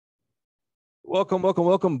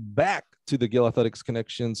Welcome back to the Gill Athletics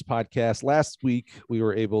Connections podcast. Last week, we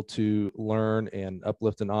were able to learn and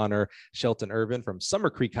uplift and honor Shelton Irvin from Summer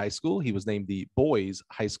Creek High School. He was named the Boys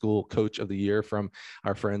High School Coach of the Year from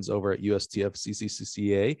our friends over at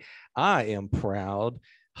USTFCCCA. I am proud,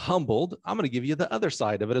 humbled. I'm going to give you the other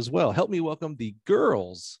side of it as well. Help me welcome the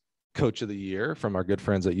Girls Coach of the Year from our good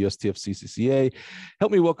friends at USTFCCCA.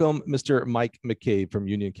 Help me welcome Mr. Mike McCabe from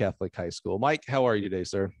Union Catholic High School. Mike, how are you today,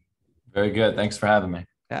 sir? Very good. Thanks for having me.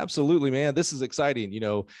 Absolutely, man. This is exciting.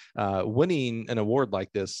 Winning an award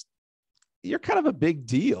like this, you're kind of a big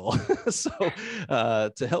deal. So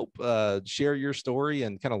to help share your story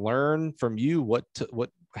and kind of learn from you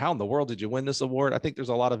how in the world did you win this award? I think there's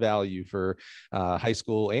a lot of value for high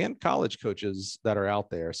school and college coaches that are out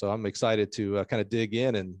there. So I'm excited to kind of dig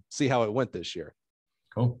in and see how it went this year.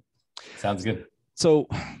 Cool. Sounds good. So,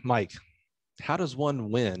 Mike, how does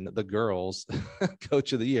one win the Girls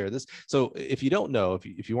Coach of the Year? So if you don't know,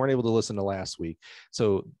 if you weren't able to listen to last week,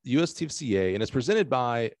 so USTFCCA, and it's presented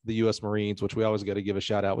by the U.S. Marines, which we always got to give a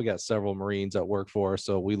shout out. We got several Marines that work for us,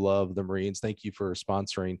 so we love the Marines. Thank you for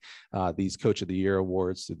sponsoring these Coach of the Year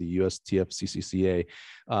awards to the USTFCCCA.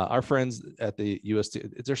 Our friends at the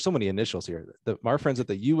there's so many initials here. Our friends at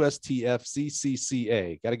the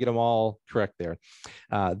USTFCCCA, got to get them all correct there.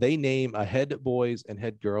 They name a head boys and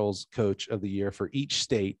head girls coach of the year for each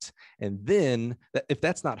state. And then if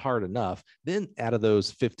that's not hard enough, then out of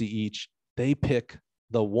those 50 each, they pick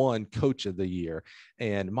the one coach of the year.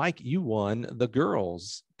 And Mike, you won the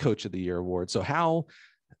Girls Coach of the Year award. So how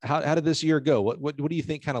did this year go? What do you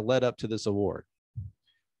think kind of led up to this award?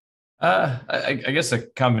 I guess a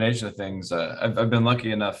combination of things. I've been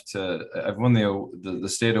lucky enough I've won the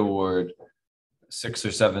state award 6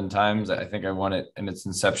 or 7 times. I think I won it in its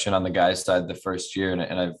inception on the guys' side the first year,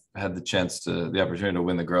 and I've had the opportunity to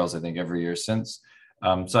win the girls, I think, every year since.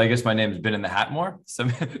 So I guess my name's been in the hat more. So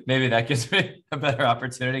maybe that gives me a better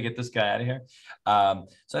opportunity to get this guy out of here.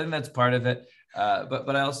 So I think that's part of it.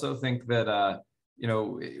 But I also think that I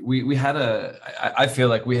feel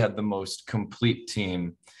like we had the most complete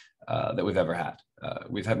team that we've ever had.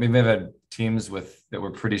 We've had teams that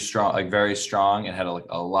were pretty strong, like very strong, and had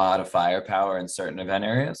a lot of firepower in certain event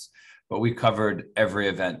areas. But we covered every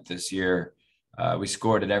event this year. We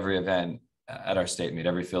scored at every event at our state meet,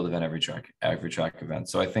 every field event, every track event.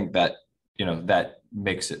 So I think that that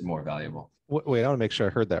makes it more valuable. Wait, I want to make sure I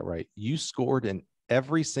heard that right. You scored in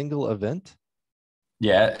every single event?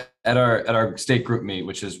 Yeah, at our state group meet,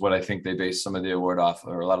 which is what I think they base some of the award off,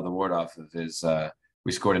 or a lot of the award off of, is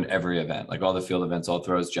we scored in every event, like all the field events, all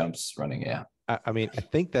throws, jumps, running. Yeah. I mean, I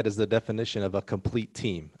think that is the definition of a complete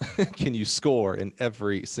team. Can you score in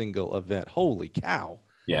every single event? Holy cow.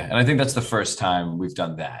 Yeah. And I think that's the first time we've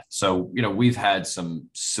done that. So, we've had some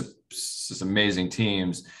amazing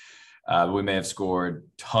teams. We may have scored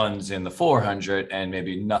tons in the 400 and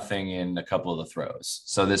maybe nothing in a couple of the throws.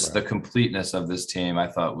 So the completeness of this team, I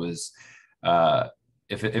thought was,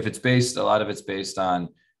 if it's based, a lot of it's based on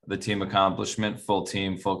the team accomplishment, full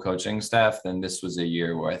team, full coaching staff, then this was a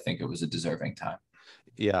year where I think it was a deserving time.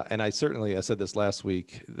 Yeah. And I said this last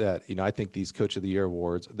week that, I think these Coach of the Year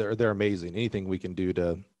awards, they're amazing. Anything we can do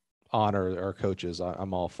to honor our coaches,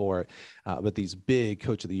 I'm all for it. But these big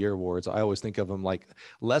Coach of the Year awards, I always think of them like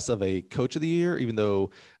less of a Coach of the Year, even though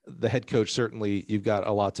the head coach, certainly you've got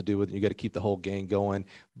a lot to do with it. You got to keep the whole gang going,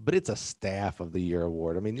 but it's a Staff of the Year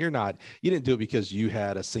award. I mean, you didn't do it because you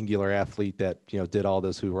had a singular athlete that, did all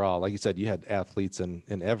this hoorah. Like you said, you had athletes in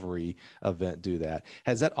every event do that.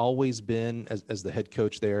 Has that always been, as the head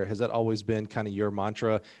coach there, has that always been kind of your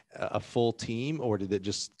mantra, a full team, or did it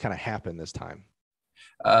just kind of happen this time?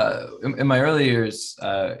 In my early years,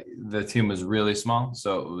 the team was really small.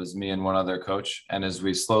 So it was me and one other coach. And as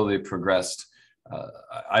we slowly progressed,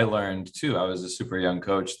 I learned too, I was a super young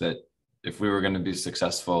coach, that if we were going to be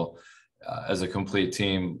successful as a complete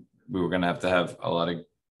team, we were going to have a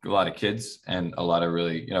lot of kids and a lot of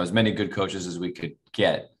really, as many good coaches as we could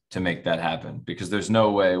get to make that happen, because there's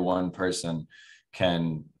no way one person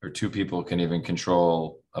or two people can even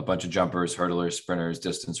control a bunch of jumpers, hurdlers, sprinters,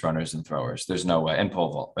 distance runners, and throwers. There's no way. And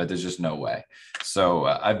pole vault, right? There's just no way. So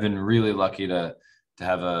I've been really lucky to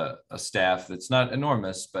have a staff that's not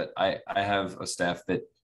enormous, but I have a staff that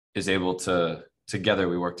is able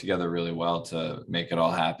we work together really well to make it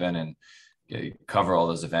all happen and cover all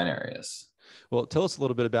those event areas. Well, tell us a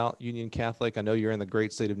little bit about Union Catholic. I know you're in the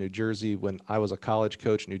great state of New Jersey. When I was a college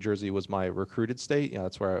coach, New Jersey was my recruited state.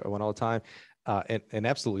 That's where I went all the time. And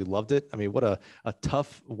absolutely loved it. I mean, what a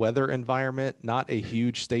tough weather environment, not a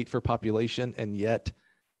huge state for population. And yet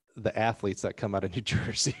the athletes that come out of New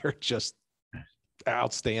Jersey are just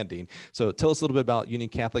Outstanding. So tell us a little bit about Union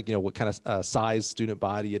Catholic, what kind of size student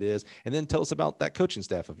body it is, and then tell us about that coaching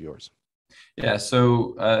staff of yours. Yeah,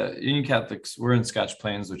 so Union Catholics, we're in Scotch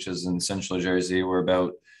Plains, which is in central Jersey. We're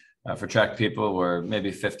about, for track people, we're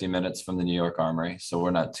maybe 50 minutes from the New York Armory, so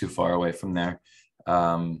we're not too far away from there.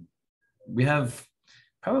 We have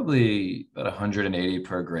probably about 180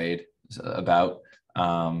 per grade, about.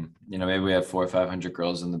 Maybe we have 400 or 500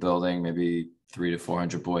 girls in the building, maybe 300 to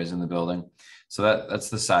 400 boys in the building. So that's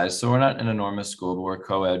the size. So we're not an enormous school, but we're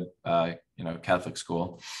co-ed, Catholic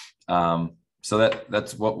school. So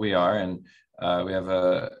that's what we are. And we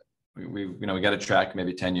have we got a track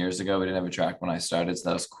maybe 10 years ago. We didn't have a track when I started, so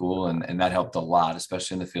that was cool. And that helped a lot,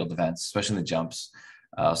 especially in the field events, especially in the jumps.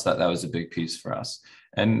 So that was a big piece for us.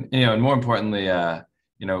 And, and more importantly,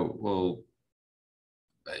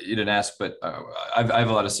 you didn't ask, but I have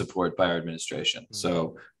a lot of support by our administration.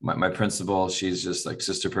 So my principal, she's just like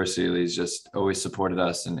Sister Percy, just always supported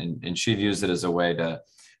us. And she views it as a way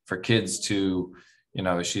for kids to,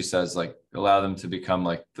 as she says, like allow them to become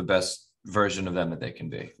like the best version of them that they can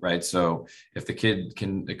be. Right. So if the kid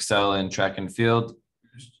can excel in track and field,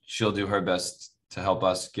 she'll do her best to help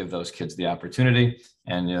us give those kids the opportunity.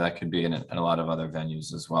 And, that could be in a lot of other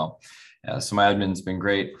venues as well. So my admin's been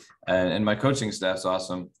great, and my coaching staff's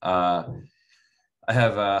awesome. I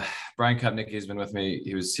have Brian Kopnicki has been with me.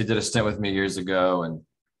 He did a stint with me years ago, and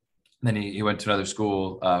then he went to another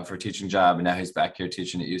school for a teaching job, and now he's back here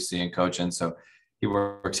teaching at UC and coaching. So he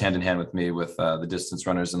works hand in hand with me with the distance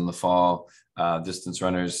runners in the fall, distance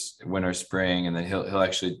runners winter, spring, and then he'll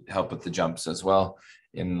actually help with the jumps as well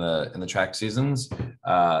in the track seasons.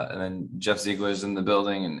 And then Jeff Ziegler's in the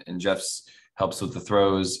building, and Jeff's helps with the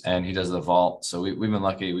throws, and he does the vault. So we've been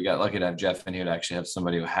lucky. We got lucky to have Jeff in here to actually have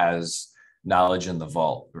somebody who has knowledge in the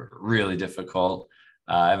vault. Really difficult.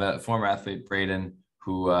 I have a former athlete, Braden,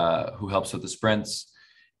 who helps with the sprints.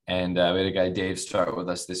 And we had a guy, Dave, start with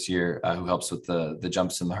us this year, who helps with the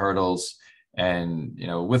jumps and the hurdles. And,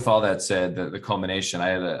 with all that said, the culmination, I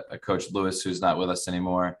had a coach, Lewis, who's not with us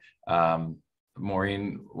anymore.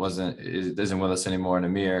 Maureen isn't with us anymore, and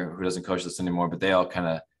Amir, who doesn't coach us anymore, but they all kind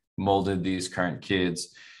of molded these current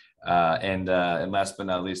kids. And last but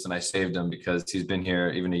not least, and I saved him because he's been here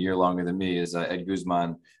even a year longer than me, is Ed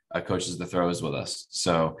Guzman coaches the throws with us.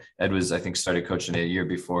 So Ed I think started coaching a year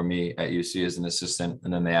before me at UC as an assistant.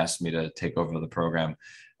 And then they asked me to take over the program.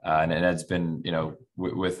 And Ed's been,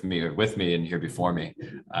 with me and here before me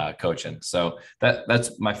coaching. So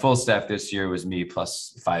that's my full staff this year was me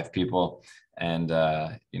plus 5 people. And,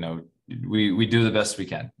 we do the best we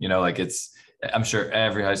can, I'm sure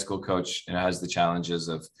every high school coach, has the challenges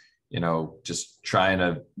of, just trying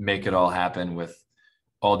to make it all happen with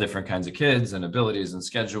all different kinds of kids and abilities and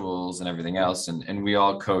schedules and everything else. And we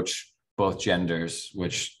all coach both genders,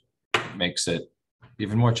 which makes it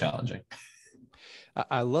even more challenging.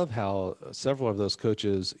 I love how several of those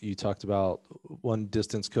coaches you talked about, one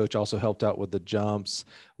distance coach also helped out with the jumps.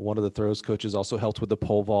 One of the throws coaches also helped with the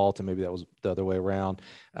pole vault, and maybe that was the other way around.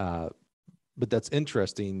 But that's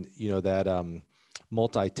interesting, that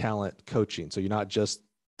multi-talent coaching. So you're not just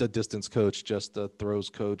the distance coach, just the throws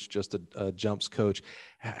coach, just a jumps coach.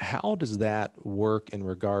 How does that work in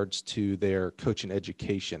regards to their coaching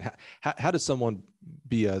education? How does someone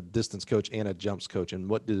be a distance coach and a jumps coach, and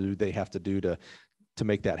what do they have to do to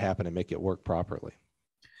make that happen and make it work properly?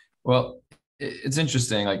 Well, it's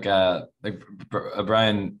interesting. Like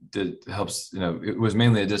Brian helps, it was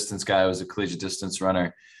mainly a distance guy. I was a collegiate distance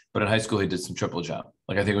runner. But in high school, he did some triple jump.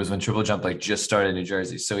 Like, I think it was when triple jump just started in New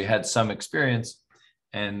Jersey. So he had some experience.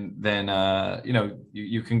 And then,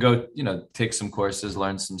 you can go, take some courses,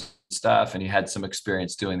 learn some stuff. And he had some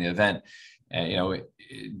experience doing the event. And,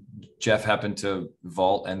 Jeff happened to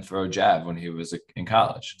vault and throw jab when he was in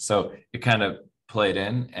college. So it kind of played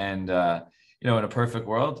in. And, in a perfect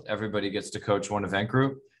world, everybody gets to coach one event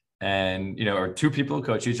group. And, or 2 people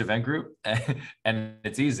coach each event group, and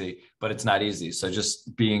it's easy, but it's not easy. So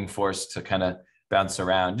just being forced to kind of bounce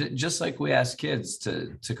around, just like we ask kids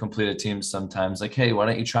to complete a team sometimes, like, hey, why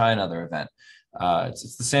don't you try another event?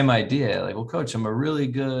 It's the same idea. Like, well, coach, I'm a really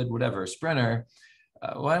good, sprinter.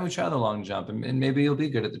 Why don't we try the long jump, and maybe you'll be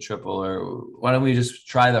good at the triple, or why don't we just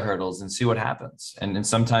try the hurdles and see what happens? And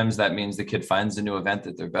sometimes that means the kid finds a new event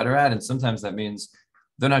that they're better at. And sometimes that means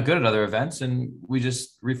they're not good at other events, and we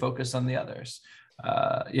just refocus on the others.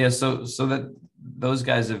 So that those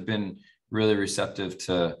guys have been really receptive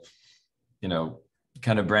to,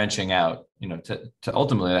 kind of branching out, to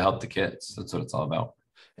ultimately help the kids. That's what it's all about.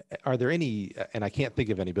 Are there any, and I can't think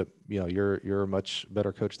of any, but you're a much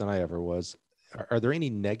better coach than I ever was. are there any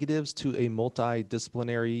negatives to a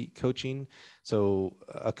multidisciplinary coaching? So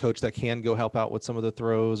a coach that can go help out with some of the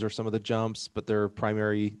throws or some of the jumps, but their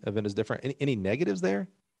primary event is different. Any negatives there?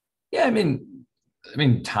 Yeah, I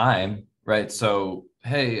mean, time, right? So,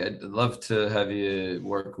 hey, I'd love to have you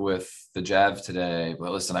work with the jab today,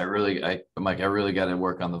 but listen, I'm like, I really got to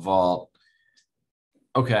work on the vault.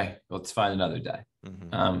 Okay, let's find another day.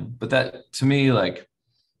 But that to me, like,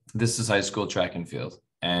 this is high school track and field,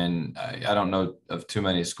 and I don't know of too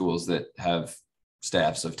many schools that have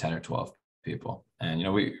staffs of 10 or 12 people.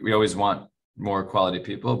 And we always want more quality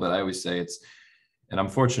people, but I always say and I'm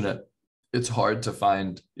fortunate, it's hard to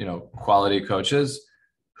find quality coaches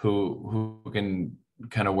who can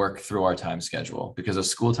kind of work through our time schedule, because a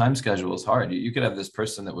school time schedule is hard. You could have this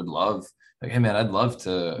person that would love, like, hey man, I'd love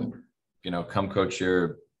to come coach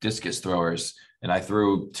your discus throwers, and I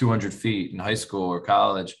threw 200 feet in high school or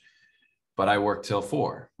college, but I work till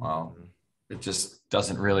 4. Well, it just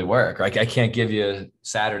doesn't really work. Like, I can't give you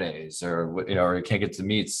Saturdays, or you can't get to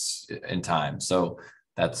meets in time. So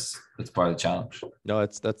that's part of the challenge. No,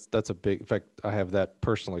 that's a big, in fact, I have that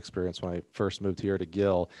personal experience. When I first moved here to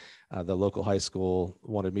Gill, the local high school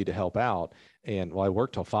wanted me to help out. And I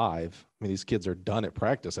worked till 5. I mean, these kids are done at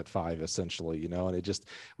practice at 5, essentially, and it just,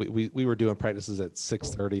 we were doing practices at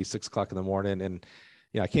 6:30, 6 o'clock in the morning. And,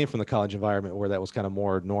 I came from the college environment where that was kind of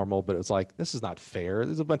more normal, but it was like, this is not fair.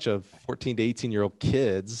 There's a bunch of 14 to 18-year-old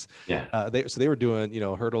kids. Yeah. They were doing,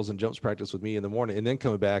 hurdles and jumps practice with me in the morning, and then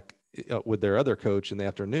coming back with their other coach in the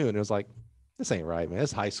afternoon. It was like, this ain't right, man.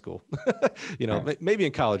 It's high school. Maybe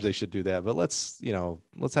in college they should do that, but let's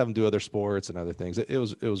have them do other sports and other things. It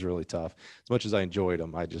was really tough. As much as I enjoyed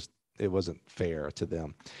them, it wasn't fair to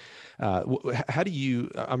them. How do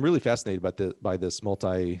you? I'm really fascinated by this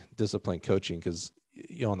multidiscipline coaching, because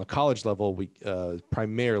on the college level, we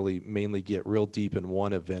mainly get real deep in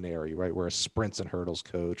one event area, right? We're a sprints and hurdles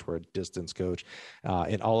coach, we're a distance coach,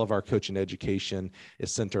 and all of our coaching education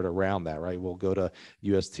is centered around that, right? We'll go to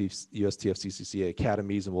USTFCCCA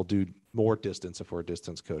academies, and we'll do more distance if we're a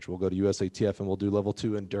distance coach. We'll go to USATF and we'll do level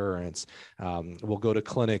 2 endurance. We'll go to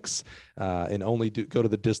clinics and only go to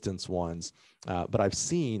the distance ones. But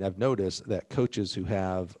I've noticed that coaches who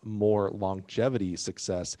have more longevity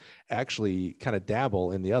success actually kind of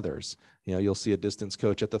dabble in the others. You'll see a distance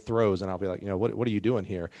coach at the throws, and I'll be like, what are you doing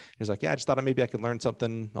here? He's like, yeah, I just thought maybe I could learn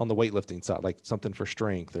something on the weightlifting side, like something for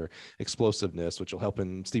strength or explosiveness, which will help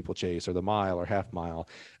in steeplechase or the mile or half mile.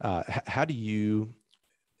 How do you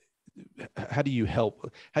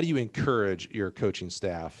encourage your coaching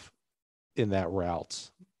staff in that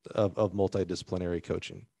route of multidisciplinary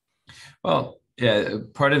coaching? Well, yeah,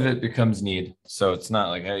 part of it becomes need. So it's not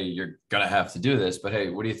like, hey, you're going to have to do this, but hey,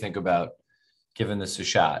 what do you think about giving this a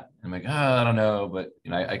shot? I'm like, I don't know, but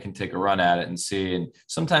I can take a run at it and see. And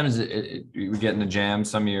sometimes we get in a jam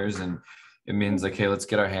some years, and it means like, hey, let's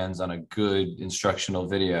get our hands on a good instructional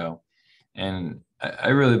video. And I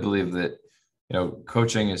really believe that,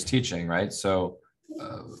 coaching is teaching, right? So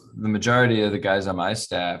the majority of the guys on my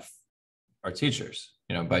staff are teachers,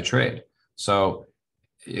 by trade. So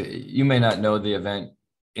you may not know the event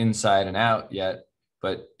inside and out yet,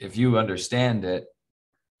 but if you understand it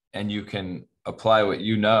and you can apply what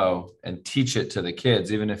you know and teach it to the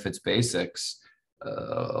kids, even if it's basics,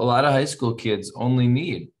 a lot of high school kids only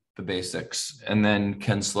need the basics and then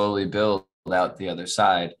can slowly build out the other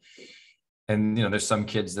side. And, there's some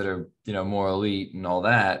kids that are, more elite and all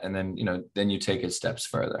that. And then, then you take it steps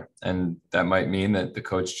further. And that might mean that the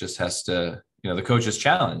coach just has to, the coach is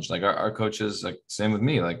challenged. Like our coaches, like same with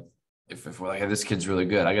me, like if we're like, hey, this kid's really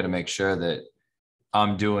good, I got to make sure that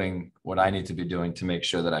I'm doing what I need to be doing to make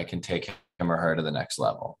sure that I can take him or her to the next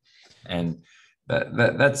level. And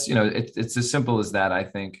that's, it's as simple as that, I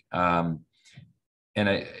think.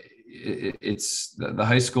 It's the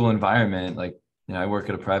high school environment. Like, I work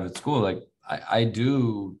at a private school. Like I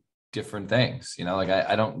do different things, like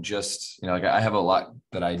I don't just, like I have a lot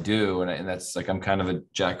that I do, and that's like, I'm kind of a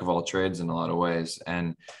jack of all trades in a lot of ways.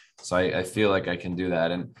 And so I feel like I can do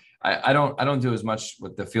that. And I don't do as much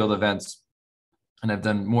with the field events, and I've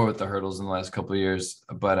done more with the hurdles in the last couple of years,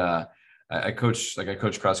 but I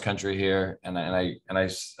coach cross country here, and I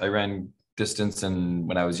ran distance and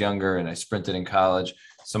when I was younger, and I sprinted in college.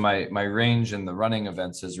 So my range in the running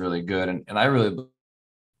events is really good. And I really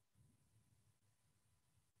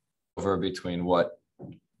over between what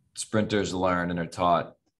sprinters learn and are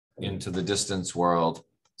taught into the distance world,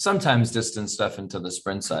 sometimes distance stuff into the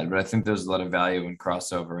sprint side, but I think there's a lot of value in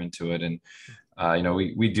crossover into it. And,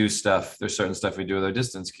 we do stuff, there's certain stuff we do with our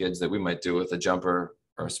distance kids that we might do with a jumper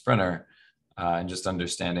or a sprinter, and just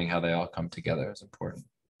understanding how they all come together is important.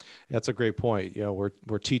 That's a great point.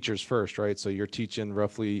 We're teachers first, right? So you're teaching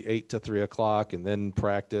roughly 8 to 3 o'clock, and then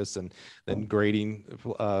practice, and then grading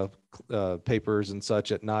papers and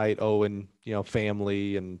such at night. Oh, and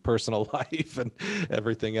family and personal life and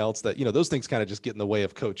everything else that those things kind of just get in the way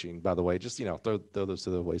of coaching. By the way, just throw those to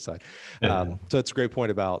the wayside. Yeah. So it's a great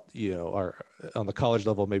point about our on the college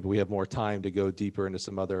level. Maybe we have more time to go deeper into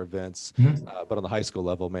some other events, but on the high school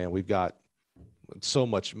level, man, we've got so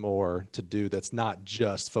much more to do that's not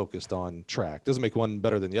just focused on track. Doesn't make one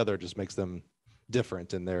better than the other, just makes them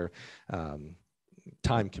different in their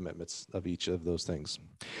time commitments of each of those things.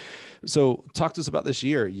 So talk to us about this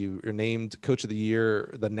year. You're named Coach of the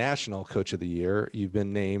Year, the National Coach of the Year. You've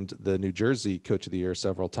been named the New Jersey Coach of the Year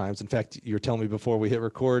several times. In fact, you were telling me before we hit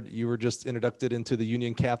record, you were just inducted into the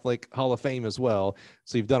Union Catholic Hall of Fame as well.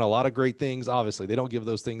 So you've done a lot of great things. Obviously, they don't give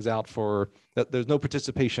those things out there's no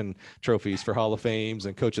participation trophies for Hall of Fames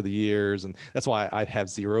and Coach of the Years. And that's why I have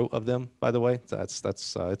 0 of them, by the way. That's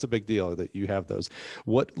it's a big deal that you have those.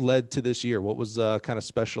 What led to this year? What was kind of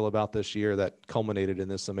special about this year that culminated in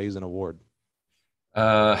this amazing award?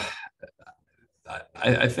 I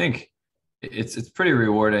think it's pretty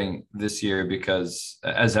rewarding this year because,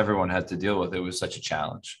 as everyone had to deal with, it was such a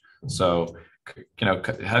challenge. So,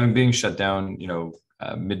 being shut down,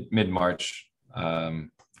 mid-March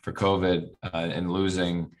for COVID, and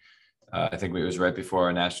losing, I think it was right before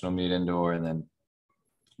our national meet indoor, and then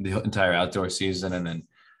the entire outdoor season, and then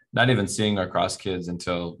not even seeing our cross kids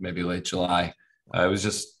until maybe late July. It was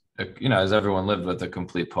just, as everyone lived with, a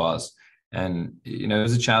complete pause. And, it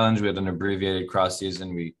was a challenge. We had an abbreviated cross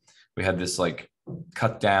season. We had this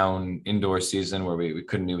cut down indoor season where we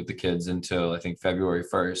couldn't meet with the kids until I think February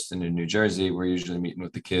 1st. And in New Jersey, we're usually meeting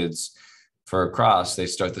with the kids for a cross. They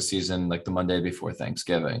start the season like the Monday before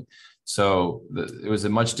Thanksgiving. So it was a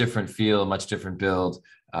much different feel, much different build.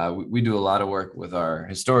 We do a lot of work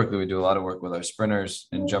historically, we do a lot of work with our sprinters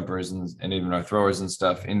and jumpers and even our throwers and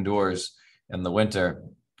stuff indoors in the winter.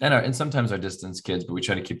 And sometimes our distance kids, but we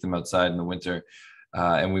try to keep them outside in the winter,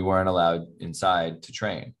 and we weren't allowed inside to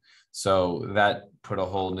train. So that put a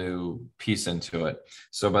whole new piece into it.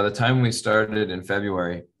 So by the time we started in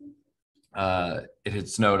February, it had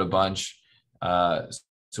snowed a bunch,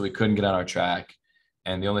 so we couldn't get on our track.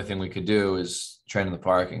 And the only thing we could do is train in the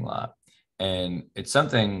parking lot. And it's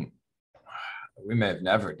something we may have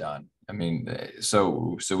never done. I mean,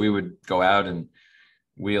 so we would go out and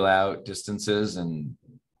wheel out distances and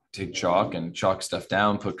take chalk and chalk stuff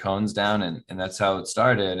down, put cones down, and that's how it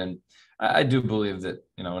started. And I do believe that,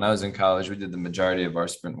 when I was in college, we did the majority of our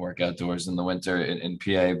sprint work outdoors in the winter in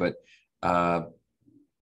PA, but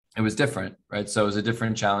it was different, right? So it was a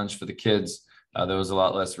different challenge for the kids. There was a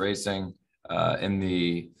lot less racing, and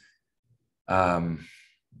the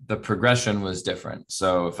progression was different.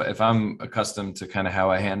 So if I'm accustomed to kind of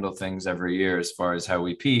how I handle things every year, as far as how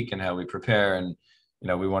we peak and how we prepare, and,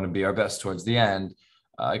 we want to be our best towards the end,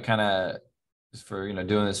 I kind of, for,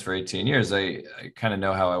 doing this for 18 years, I kind of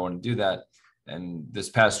know how I want to do that. And this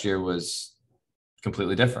past year was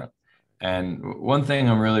completely different. And one thing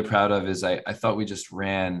I'm really proud of is I thought we just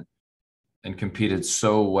ran and competed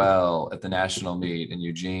so well at the national meet in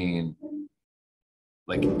Eugene.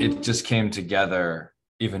 Like, it just came together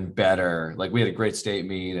even better. Like, we had a great state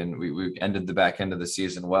meet, and we ended the back end of the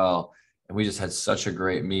season well. And we just had such a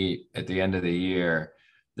great meet at the end of the year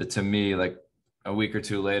that, to me, like, a week or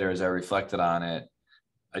two later, as I reflected on it,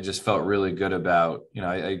 I just felt really good about,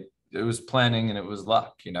 it was planning and it was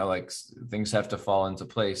luck, like, things have to fall into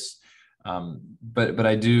place. But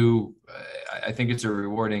I think it's a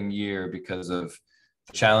rewarding year because of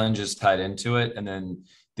the challenges tied into it. And then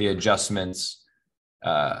the adjustments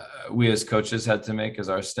we as coaches had to make as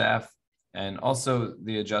our staff, and also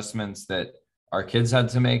the adjustments that our kids had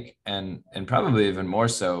to make. And probably even more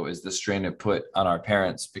so is the strain it put on our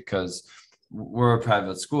parents, because we're a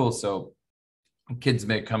private school. So kids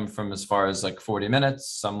may come from as far as like 40 minutes.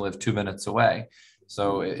 Some live 2 minutes away.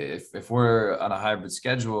 So if we're on a hybrid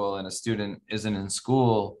schedule and a student isn't in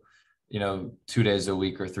school, 2 days a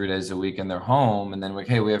week or 3 days a week, and they're home, and then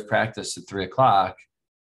hey, we have practice at 3 o'clock,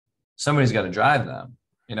 somebody's got to drive them.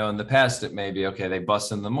 In the past, it may be, okay, they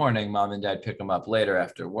bus in the morning, mom and dad pick them up later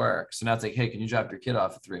after work. So now it's like, hey, can you drop your kid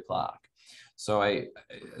off at 3 o'clock? So I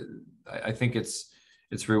think it's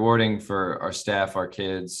rewarding for our staff, our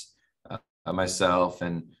kids, myself,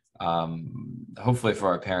 and hopefully for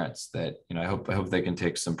our parents that, I hope they can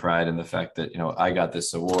take some pride in the fact that, I got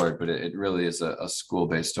this award, but it really is a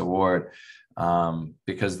school-based award,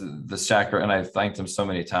 because and I've thanked them so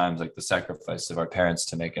many times, like, the sacrifice of our parents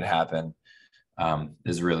to make it happen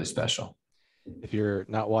is really special. If you're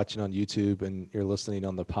not watching on YouTube and you're listening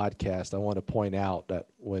on the podcast, I want to point out that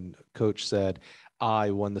when Coach said,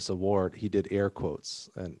 "I won this award," he did air quotes.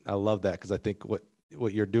 And I love that because I think what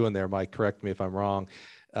you're doing there, Mike, correct me if I'm wrong.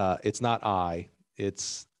 It's not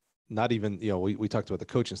it's not even, we talked about the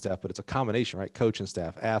coaching staff, but it's a combination, right? Coaching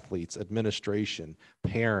staff, athletes, administration,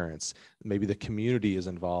 parents, maybe the community is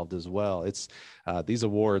involved as well. It's these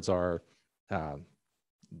awards are,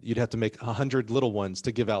 you'd have to make 100 little ones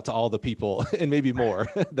to give out to all the people and maybe more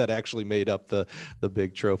that actually made up the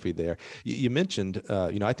big trophy there. You mentioned,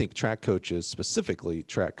 I think track coaches, specifically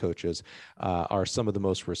track coaches, are some of the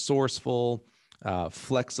most resourceful,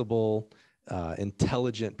 flexible,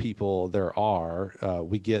 intelligent people there are.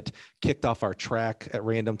 We get kicked off our track at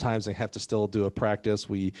random times and have to still do a practice.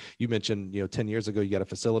 You mentioned, 10 years ago, you got a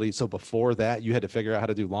facility. So before that, you had to figure out how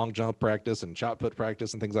to do long jump practice and shot put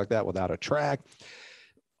practice and things like that without a track.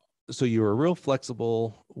 So you were real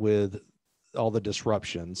flexible with all the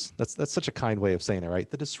disruptions. That's such a kind way of saying it, right?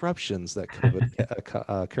 The disruptions that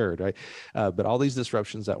COVID occurred, right? But all these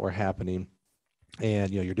disruptions that were happening,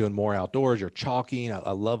 and you're doing more outdoors, you're chalking.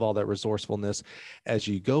 I love all that resourcefulness. As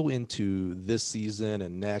you go into this season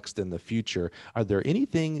and next in the future, are there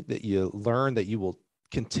anything that you learned that you will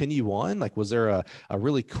continue on? Like, was there a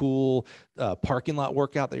really cool parking lot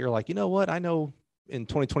workout that you're like, you know what, I know in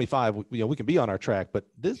 2025, we can be on our track, but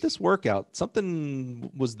this workout,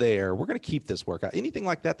 something was there. We're going to keep this workout. Anything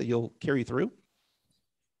like that you'll carry through?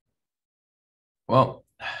 Well,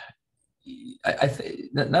 I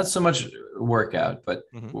think not so much workout, but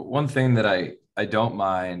one thing that I don't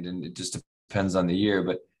mind, and it just depends on the year,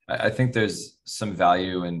 but I think there's some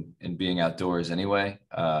value in being outdoors anyway.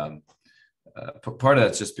 Part of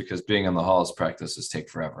that's just because being in the halls practices take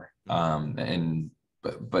forever.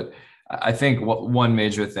 But I think one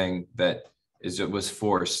major thing that it was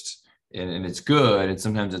forced, and it's good, and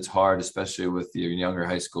sometimes it's hard, especially with the younger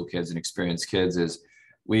high school kids and experienced kids, is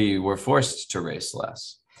we were forced to race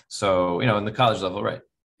less. So, in the college level, right,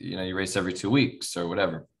 you race every 2 weeks or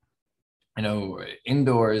whatever.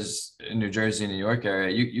 Indoors in New Jersey, New York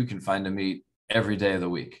area, you can find a meet every day of the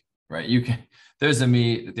week, right? There's a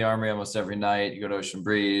meet at the Armory almost every night. You go to Ocean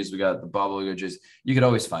Breeze, we got the Bubble, you could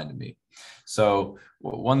always find a meet. So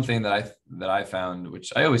one thing that I found,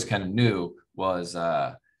 which I always kind of knew, was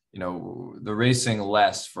the racing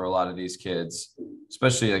less for a lot of these kids,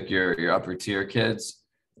 especially like your upper tier kids,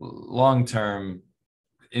 long term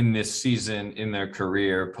in this season, in their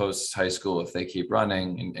career post high school, if they keep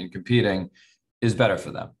running and competing, is better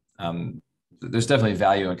for them. There's definitely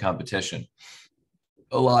value in competition.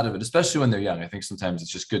 A lot of it, especially when they're young. I think sometimes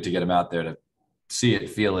it's just good to get them out there to see it,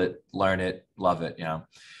 feel it, learn it, love it,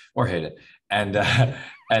 or hate it.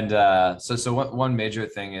 So one major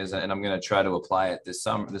thing is, and I'm going to try to apply it this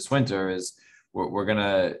winter, is we're going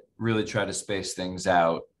to really try to space things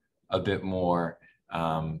out a bit more.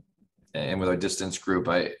 And with our distance group,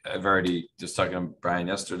 I've already just talking to Brian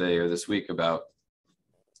yesterday or this week about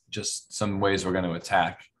just some ways we're going to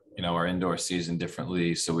attack, our indoor season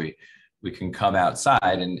differently. So we can come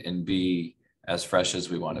outside and be as fresh as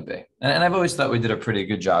we want to be. And I've always thought we did a pretty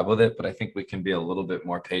good job with it, but I think we can be a little bit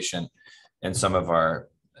more patient in some of our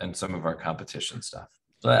competition stuff.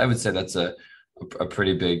 So I would say that's a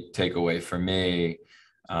pretty big takeaway for me.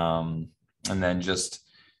 And then just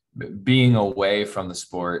being away from the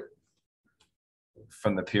sport,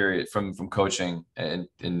 from the period, from coaching and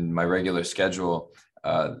in my regular schedule,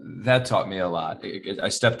 that taught me a lot. I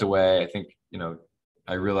stepped away. I think,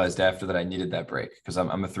 I realized after that I needed that break because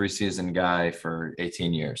I'm a 3-season guy for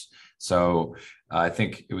 18 years. So I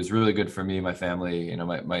think it was really good for me, my family.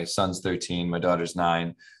 My son's 13, my daughter's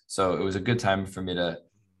 9. So it was a good time for me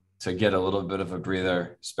to get a little bit of a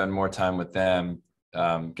breather, spend more time with them,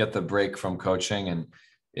 get the break from coaching. And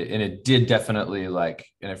it did definitely, and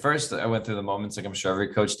at first I went through the moments, like I'm sure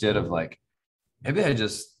every coach did, of maybe I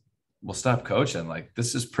just will stop coaching.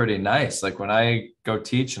 This is pretty nice. When I go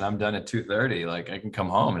teach and I'm done at 2:30, I can come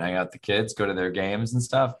home and hang out with the kids, go to their games and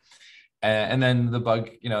stuff. And then the bug,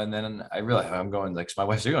 and then I realized I'm going, my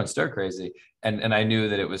wife's, you're going stir crazy. And I knew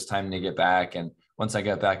that it was time to get back. And once I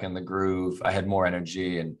got back in the groove, I had more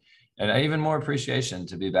energy and even more appreciation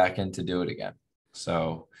to be back in to do it again.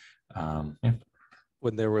 So, yeah.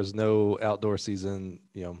 When there was no outdoor season,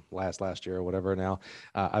 last year or whatever now,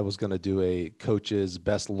 I was going to do a coach's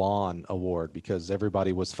best lawn award because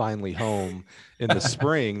everybody was finally home in the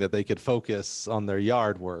spring that they could focus on their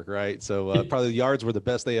yard work, right? So probably the yards were the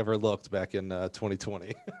best they ever looked back in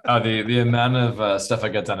 2020. Oh, the amount of stuff I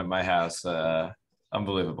got done at my house,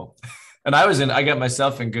 unbelievable. And I got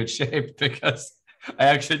myself in good shape because I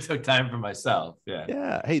actually took time for myself. Yeah.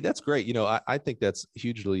 Yeah. Hey, that's great. I think that's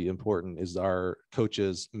hugely important is our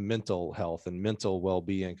coaches' mental health and mental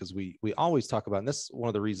well-being, because we always talk about, and this is one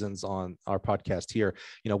of the reasons on our podcast here,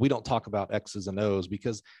 we don't talk about X's and O's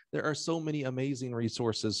because there are so many amazing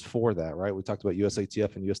resources for that, right? We talked about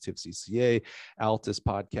USATF and USTFCCCA, Altus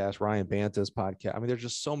podcast, Ryan Banta's podcast. I mean, there's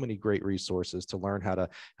just so many great resources to learn how to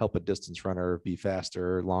help a distance runner be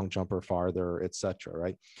faster, long jumper farther, et cetera,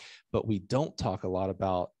 right? But we don't talk a lot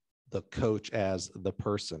about the coach as the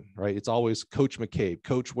person, right? It's always Coach McCabe.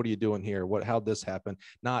 Coach, what are you doing here? How'd this happen?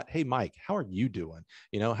 Not, hey, Mike, how are you doing?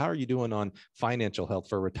 How are you doing on financial health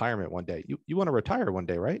for retirement one day? You want to retire one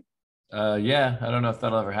day, right? Yeah, I don't know if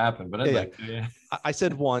that'll ever happen, but I'd like to. Yeah. I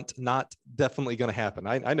said want, not definitely going to happen.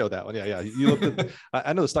 I know that one. Yeah. You look at,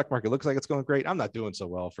 I know the stock market looks like it's going great. I'm not doing so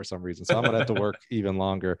well for some reason, so I'm going to have to work even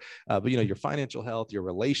longer. But your financial health, your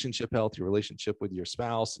relationship health, your relationship with your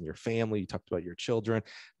spouse and your family. You talked about your children.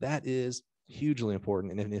 That is hugely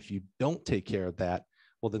important. And if you don't take care of that,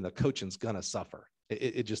 well, then the coaching's going to suffer.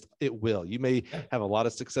 It will. You may have a lot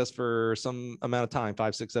of success for some amount of time,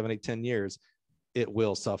 5, 6, 7, 8, 10 years. It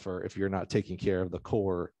will suffer if you're not taking care of the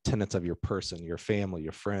core tenets of your person, your family,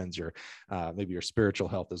 your friends, your maybe your spiritual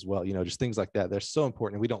health as well. Just things like that. They're so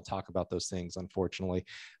important. And we don't talk about those things, unfortunately.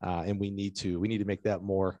 And we need to make that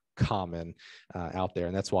more common out there.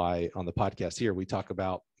 And that's why on the podcast here, we talk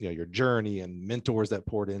about, your journey and mentors that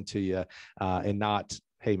poured into you and not,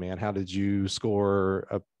 hey man, how did you score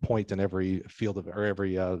a point in every field of or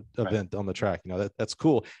every event on the track? That's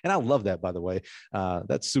cool. And I love that, by the way.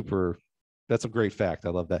 That's a great fact. I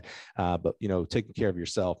love that. But, taking care of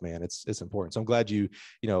yourself, man, it's important. So I'm glad you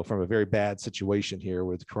from a very bad situation here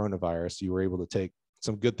with coronavirus, you were able to take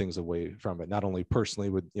some good things away from it, not only personally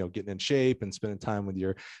with, getting in shape and spending time with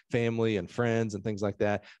your family and friends and things like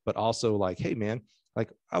that, but also like, hey man,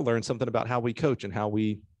 like I learned something about how we coach and how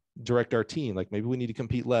we direct our team. Like maybe we need to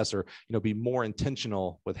compete less or, be more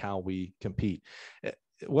intentional with how we compete.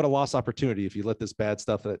 What a lost opportunity if you let this bad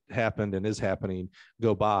stuff that happened and is happening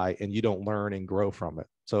go by and you don't learn and grow from it.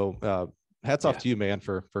 So hats off to you, man,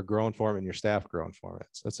 for growing for him and your staff growing for him.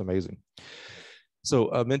 That's amazing.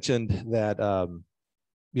 So I mentioned that,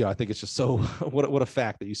 I think it's just so what a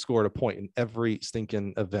fact that you scored a point in every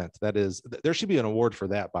stinking event. There should be an award for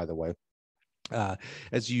that, by the way.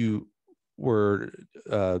 As you were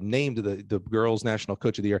named the girls national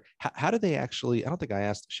coach of the year. How did they actually, I don't think I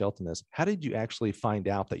asked Shelton this, how did you actually find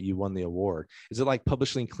out that you won the award? Is it like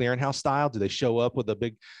publishing clearinghouse style? Do they show up with a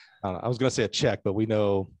big, I was going to say a check, but we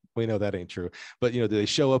know that ain't true, but do they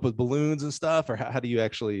show up with balloons and stuff, or how do you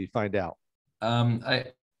actually find out?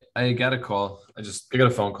 I got a call. I got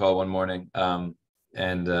a phone call one morning.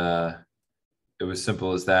 And it was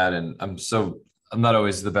simple as that. And I'm not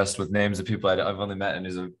always the best with names of people I've only met, and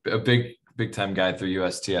he's a big time guy through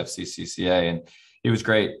USTFCCCA, and he was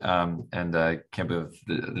great. And I can't believe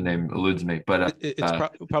the name eludes me, but it's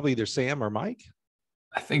probably either Sam or Mike.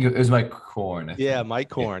 I think it was Mike Korn. Yeah, Mike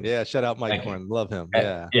Korn. Yeah, shout out Mike Korn. Love him.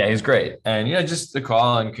 Yeah, he's great. And just the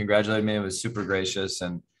call and congratulated me. It was super gracious,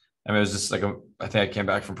 and I mean, it was just like I think I came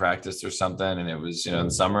back from practice or something, and it was in the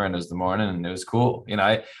summer, and it was the morning, and it was cool.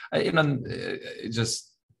 It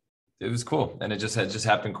was cool, and it just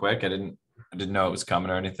happened quick. I didn't know it was coming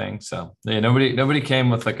or anything. So nobody came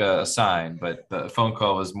with like a sign, but the phone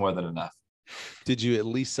call was more than enough. Did you at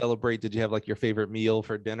least celebrate? Did you have like your favorite meal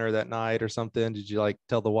for dinner that night or something? Did you like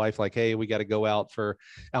tell the wife like, hey, we got to go out for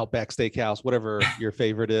Outback Steakhouse, whatever your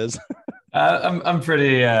favorite is? I'm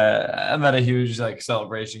pretty, I'm not a huge like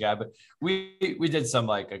celebration guy, but we did some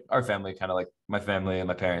like our family, kind of like my family and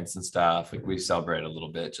my parents and stuff. Like we celebrated a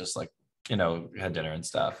little bit, just like, had dinner and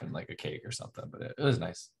stuff and like a cake or something, but it was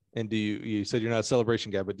nice. And do you said you're not a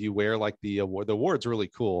celebration guy, but do you wear like the award? The award's really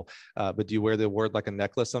cool. But do you wear the award like a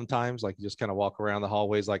necklace sometimes? Like you just kind of walk around the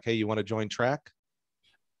hallways like, hey, you want to join track?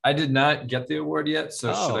 I did not get the award yet.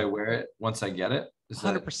 So should I wear it once I get it?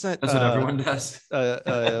 100%. That's what everyone does.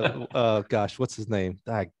 Gosh, what's his name?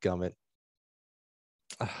 Gummit.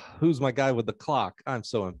 Who's my guy with the clock? I'm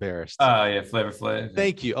so embarrassed. Oh yeah, Flavor Flav.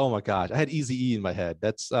 Thank you. Oh my gosh, I had Easy E in my head.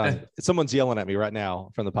 That's someone's yelling at me right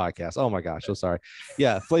now from the podcast. Oh my gosh, so sorry.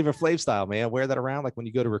 Yeah, Flavor Flav style, man. Wear that around like when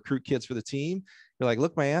you go to recruit kids for the team. You're like,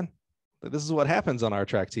 look, man, this is what happens on our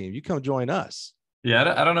track team. You come join us.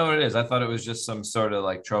 Yeah, I don't know what it is. I thought it was just some sort of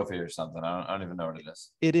like trophy or something. I don't even know what it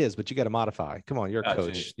is. It is, but you got to modify. Come on, you're a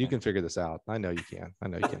coach. Geez. You can figure this out. I know you can.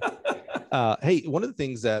 Hey, one of the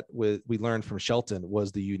things that we learned from Shelton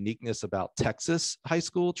was the uniqueness about Texas high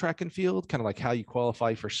school track and field, kind of like how you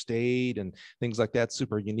qualify for state and things like that.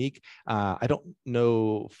 Super unique. I don't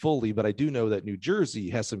know fully, but I do know that New Jersey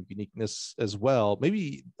has some uniqueness as well.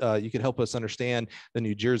 Maybe you could help us understand the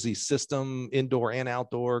New Jersey system, indoor and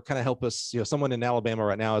outdoor. Kind of help us. Someone in Alabama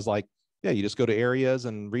right now is like, yeah, you just go to areas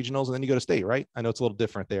and regionals, and then you go to state, right? I know it's a little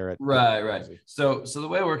different there. Right. So the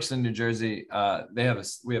way it works in New Jersey, we have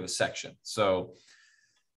a section. So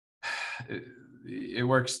it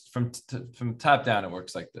works from top down. It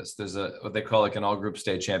works like this. There's what they call like an all group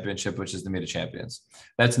state championship, which is the Meet of Champions.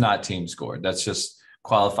 That's not team scored. That's just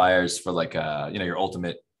qualifiers for like your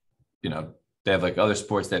ultimate. They have like other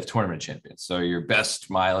sports. They have tournament champions. So your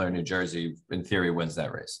best miler in New Jersey, in theory, wins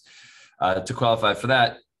that race. To qualify for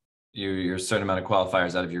that, you're a certain amount of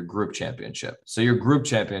qualifiers out of your group championship. So your group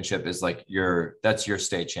championship is like that's your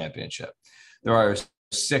state championship. There are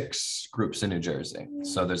 6 groups in New Jersey.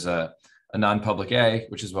 So there's a non-public A,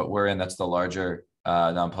 which is what we're in. That's the larger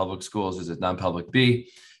non-public schools. There's a non-public B.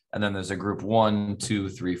 And then there's a group 1, 2,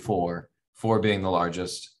 3, 4, 4 being the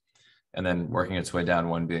largest, and then working its way down,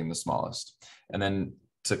 1 being the smallest. And then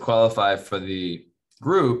to qualify for the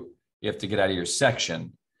group, you have to get out of your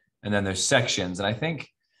section. And then there's sections. And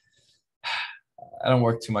I don't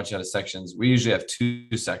work too much out of sections. We usually have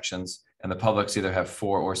 2 sections, and the publics either have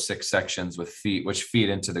 4 or 6 sections which feed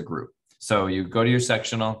into the group. So you go to your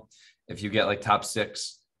sectional. If you get like top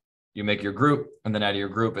 6, you make your group, and then out of your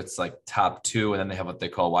group, it's like top 2, and then they have what they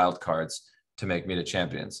call wild cards to make Meet of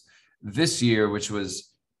Champions. This year, which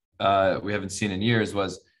was we haven't seen in years,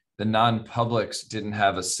 was the non-publics didn't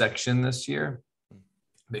have a section this year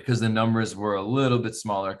because the numbers were a little bit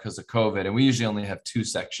smaller because of COVID, and we usually only have 2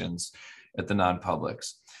 sections at the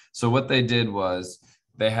non-publics. So what they did was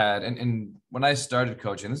they had, and when I started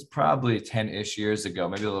coaching, this is probably 10-ish years ago,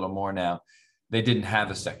 maybe a little more now, they didn't have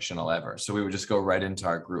a sectional ever. So we would just go right into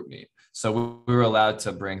our group meet. So we were allowed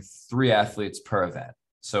to bring 3 athletes per event.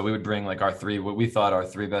 So we would bring like what we thought our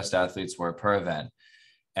 3 best athletes were per event.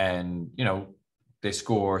 And, they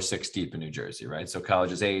score 6 deep in New Jersey, right? So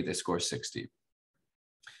college is 8, they score 6 deep.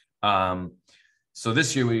 So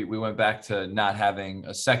this year we went back to not having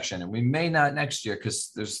a section, and we may not next year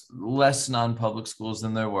because there's less non-public schools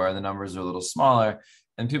than there were. The numbers are a little smaller,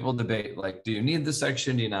 and people debate like, do you need the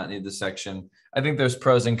section? Do you not need the section? I think there's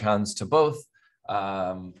pros and cons to both.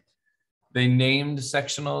 They named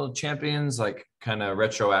sectional champions like kind of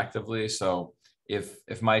retroactively. So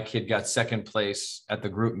if my kid got second place at the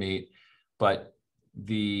group meet, but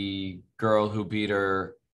the girl who beat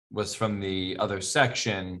her was from the other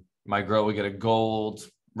section, my girl would get a gold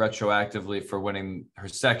retroactively for winning her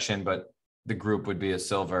section, but the group would be a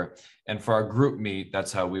silver. And for our group meet,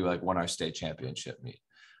 that's how we won our state championship meet.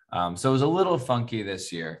 So it was a little funky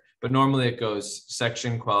this year, but normally it goes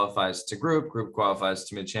section qualifies to group qualifies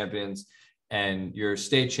to mid champions, and your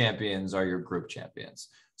state champions are your group champions.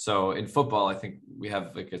 So in football, I think we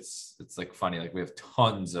have it's like funny, like we have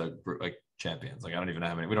tons of champions. Like I don't even know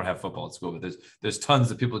how many. We don't have football at school, but there's tons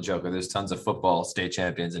of people joke. There's tons of football state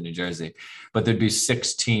champions in New Jersey, but there'd be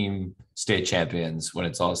 6 team state champions when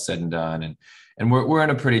it's all said and done. And we're in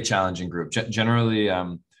a pretty challenging group. Generally,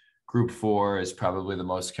 group 4 is probably the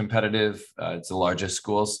most competitive. It's the largest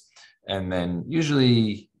schools, and then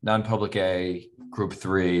usually non-public A, group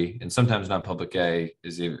 3, and sometimes non-public A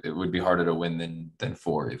it would be harder to win than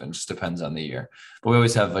 4 even. Just depends on the year. But we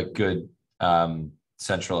always have like good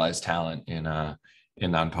centralized talent in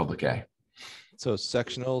non-public A. So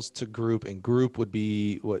sectionals to group, and group would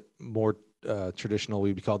be what more traditional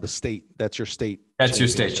would be called the state. That's your state. That's your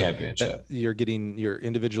state championship. You're getting your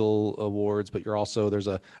individual awards, but you're also, there's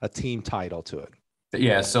a team title to it.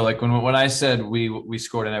 Yeah. So like when I said we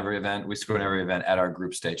scored in every event, we scored in every event at our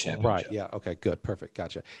group state championship. Right. Yeah. Okay, good. Perfect.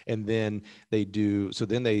 Gotcha. And then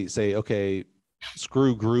then they say, okay,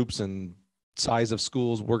 screw groups and size of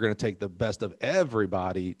schools, we're going to take the best of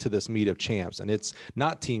everybody to this meet of champs. And it's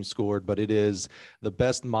not team scored, but it is the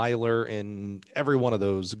best miler in every one of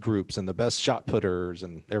those groups and the best shot putters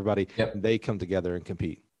and everybody. Yep. They come together and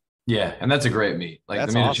compete. Yeah. And that's a great meet. Like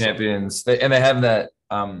that's the meet awesome. of champions. They have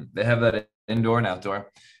that indoor and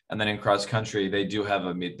outdoor. And then in cross country, they do have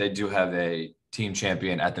a team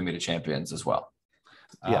champion at the meet of champions as well.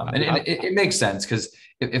 Yeah, and it makes sense because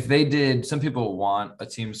if they did, some people want a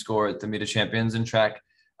team score at the Meet of Champions in track.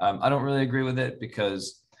 I don't really agree with it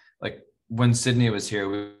because like when Sydney was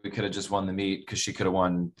here, we could have just won the meet because she could have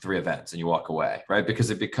won 3 events and you walk away, right?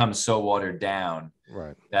 Because it becomes so watered down,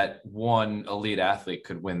 right, that one elite athlete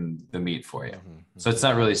could win the meet for you. Mm-hmm. So it's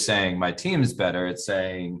not really saying my team is better. It's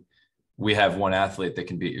saying we have one athlete that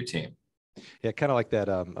can beat your team. Yeah, kind of like that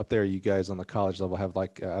up there. You guys on the college level have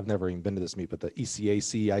like I've never even been to this meet, but the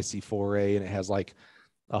ECAC, IC4A, and it has like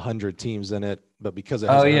 100 teams in it. But because it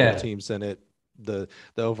has Oh 100 yeah. teams in it, the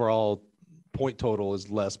overall point total is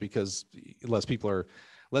less because less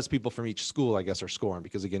people from each school, I guess, are scoring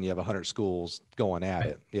because again, you have 100 schools going at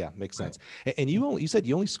it. Yeah, makes sense. And you said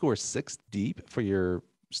you only score 6 deep for your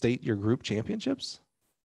group championships.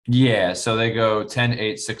 Yeah. So they go 10,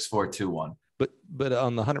 8, 6, 4, 2, 1. But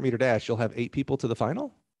on the 100-meter dash, you'll have 8 people to the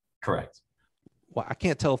final. Correct. Well, I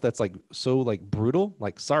can't tell if that's like so like brutal,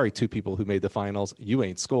 like sorry, 2 people who made the finals, you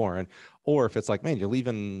ain't scoring, or if it's like, man, you're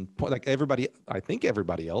leaving like everybody. I think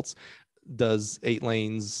everybody else does 8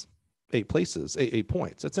 lanes, 8 places, 8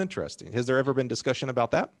 points. It's interesting. Has there ever been discussion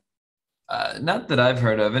about that? Not that I've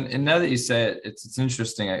heard of. And now that you say it, it's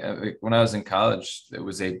interesting. When I was in college, it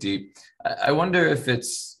was 8 deep. I wonder if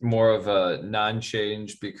it's more of a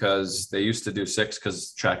non-change because they used to do 6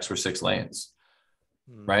 because tracks were 6 lanes,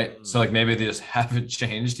 right? So like maybe they just haven't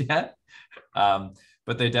changed yet.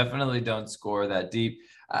 But they definitely don't score that deep.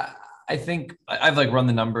 I think I've like run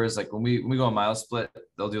the numbers. Like when we go a mile split,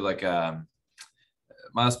 they'll do like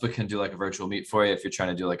mile split can do like a virtual meet for you if you're trying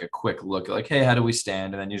to do like a quick look like, hey, how do we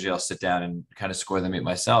stand? And then usually I'll sit down and kind of score the meet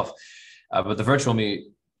myself. But the virtual meet,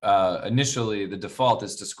 initially the default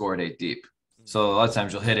is to score at 8 deep. So a lot of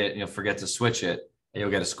times you'll hit it and you'll forget to switch it and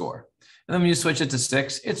you'll get a score. And then when you switch it to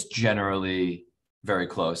 6, it's generally very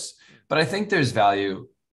close. But I think there's value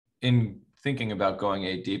in thinking about going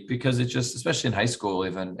 8 deep because it just, especially in high school,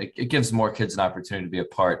 even it gives more kids an opportunity to be a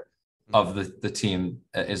part of the team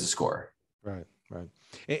as a scorer. Right. Right.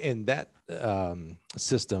 And that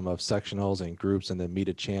system of sectionals and groups and then meet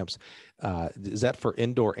of champs, is that for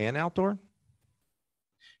indoor and outdoor?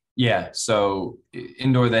 Yeah. So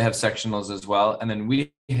indoor, they have sectionals as well. And then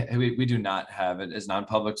we do not have it as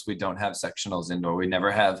non-publics. We don't have sectionals indoor. We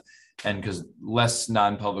never have. And because less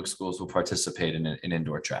non-public schools will participate in an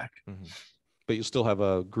indoor track. Mm-hmm. But you still have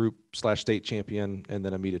a group/state champion and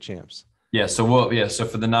then a meet of champs. Yeah. So so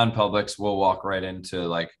for the non-publics, we'll walk right into,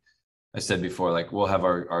 like I said before, like we'll have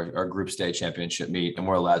our group state championship meet and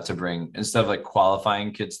we're allowed to bring, instead of like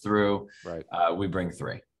qualifying kids through, right. We bring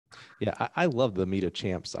 3. Yeah, I love the meet of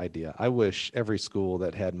champs idea. I wish every school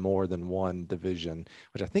that had more than one division,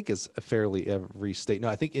 which I think is fairly every state. No,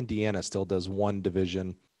 I think Indiana still does one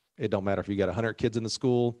division. It don't matter if you got 100 kids in the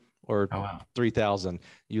school or 3,000,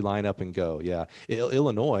 you line up and go. Yeah.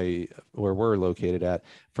 Illinois, where we're located at,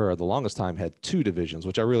 for the longest time had 2 divisions,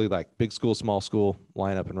 which I really like: big school, small school,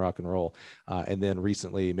 line up and rock and roll. And then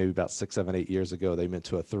recently, maybe about 6, 7, 8 years ago, they went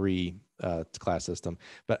to a 3 class system.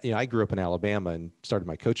 But, I grew up in Alabama and started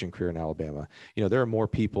my coaching career in Alabama. There are more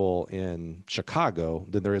people in Chicago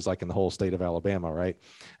than there is like in the whole state of Alabama. Right.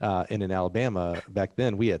 And in Alabama back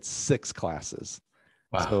then we had 6 classes.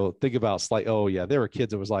 Wow. So think about there were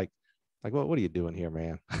kids that was like, what are you doing here,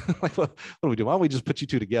 man? Like, what are we doing? Why don't we just put you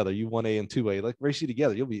 2 together? You 1A and 2A, like race you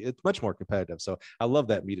together. It's much more competitive. So I love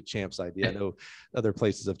that meet of champs idea. I know other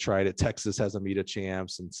places have tried it. Texas has a meet of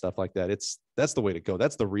champs and stuff like that. That's the way to go.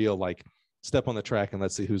 That's the real, like, step on the track and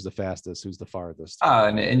let's see who's the fastest, who's the farthest.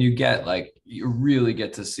 And you really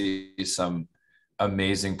get to see some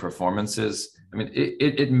amazing performances. I mean,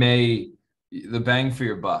 it may, the bang for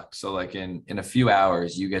your buck. So like in a few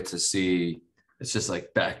hours, you get to see, it's just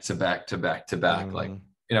like back to back to back to back. Mm-hmm. Like,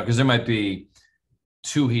 because there might be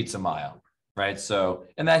 2 heats a mile, right? So,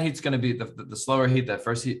 and that heat's going to be the slower heat, that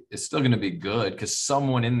first heat is still going to be good because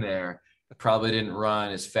someone in there probably didn't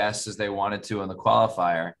run as fast as they wanted to on the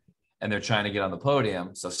qualifier and they're trying to get on the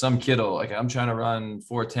podium. So some kid will, like, I'm trying to run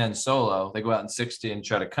 4:10 solo. They go out in 60 and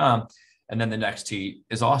try to come. And then the next heat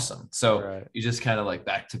is awesome. So You just kind of like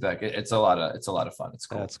back to back. It's a lot of fun. It's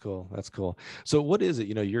cool. That's cool. So what is it?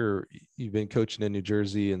 You've been coaching in New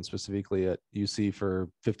Jersey and specifically at UC for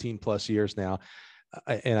 15 plus years now.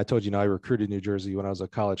 And I told you, I recruited New Jersey when I was a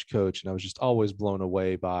college coach, and I was just always blown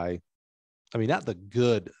away by, not the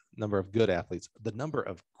good number of good athletes, the number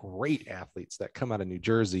of great athletes that come out of New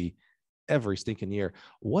Jersey every stinking year.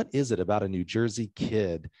 What is it about a New Jersey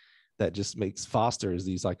kid that just fosters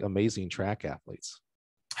these like amazing track athletes?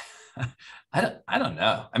 I don't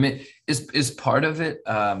know. I mean, is part of it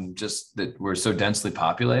just that we're so densely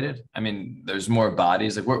populated? I mean, there's more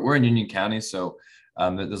bodies. Like we're in Union County, so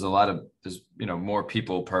there's more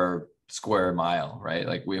people per square mile, right?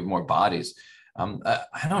 Like we have more bodies.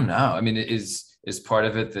 I don't know. I mean, is part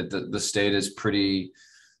of it that the state is pretty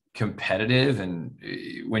competitive, and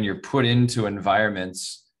when you're put into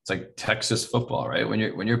environments, it's like Texas football, right? When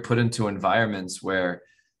you're put into environments where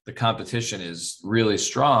the competition is really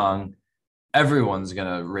strong, everyone's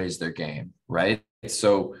going to raise their game, right?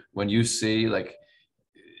 So when you see, like,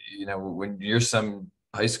 when you're some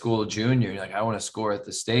high school junior, you're like, I want to score at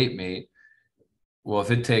the state meet. Well,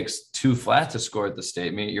 if it takes 2 flat to score at the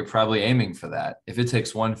state meet, you're probably aiming for that. If it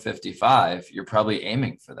takes 155, you're probably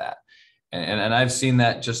aiming for that. And I've seen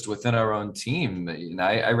that just within our own team.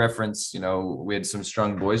 I reference, we had some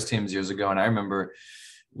strong boys teams years ago, and I remember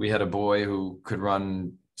we had a boy who could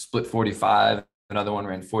run split 45, another one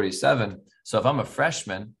ran 47. So if I'm a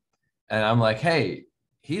freshman and I'm like, hey,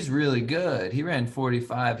 he's really good, he ran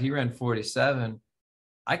 45, he ran 47,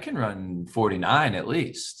 I can run 49 at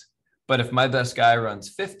least. But if my best guy runs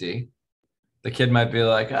 50, the kid might be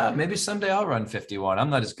like, maybe someday I'll run 51. I'm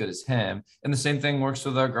not as good as him. And the same thing works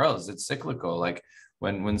with our girls. It's cyclical. Like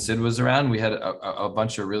when Sid was around, we had a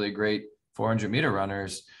bunch of really great 400-meter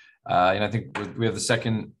runners. And I think we have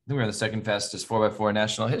we're the second fastest 4x4 in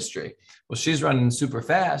national history. Well, she's running super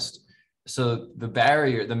fast. So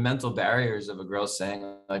the mental barriers of a girl saying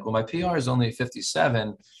like, well, my PR is only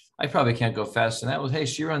 57. I probably can't go faster than that. Well, hey,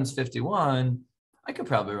 she runs 51. I could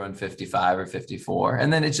probably run 55 or 54.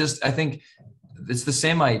 And then I think it's the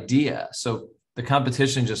same idea. So the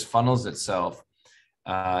competition just funnels itself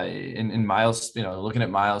in miles, looking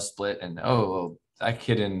at mile split and, well, that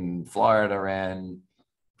kid in Florida ran,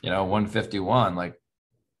 151. Like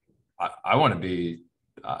I want to be,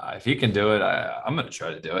 if he can do it, I'm going to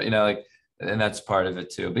try to do it, and that's part of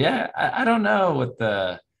it too. But yeah, I don't know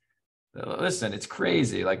listen, it's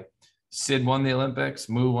crazy. Like Sid won the Olympics,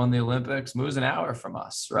 Moo won the Olympics. Moo's an hour from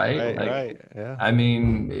us, right? Right. Yeah. I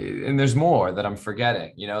mean, and there's more that I'm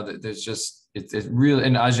forgetting. There's just it's really,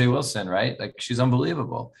 and Ajay Wilson, right? Like she's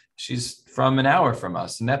unbelievable. She's from an hour from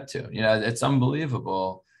us, Neptune. It's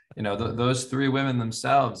unbelievable. Those 3 women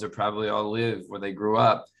themselves are probably all live where they grew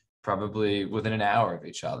up, probably within an hour of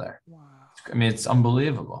each other. Wow. I mean, it's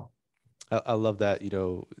unbelievable. I love that,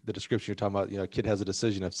 the description you're talking about, a kid has a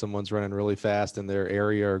decision if someone's running really fast in their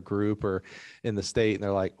area or group or in the state, and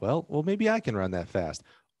they're like, well, maybe I can run that fast.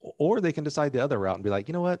 Or they can decide the other route and be like,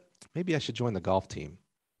 you know what, maybe I should join the golf team.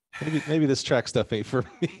 Maybe this track stuff ain't for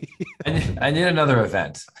me. I need another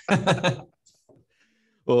event.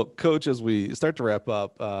 Well, Coach, as we start to wrap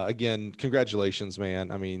up, again, congratulations,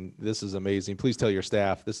 man. I mean, this is amazing. Please tell your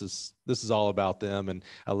staff this is all about them. And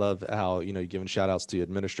I love how, you're giving shout outs to your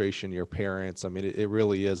administration, your parents. I mean, it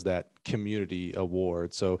really is that community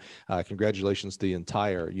award. So congratulations to the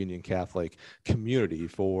entire Union Catholic community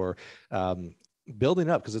for building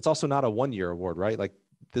up, because it's also not a 1-year award, right? Like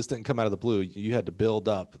this didn't come out of the blue. You had to build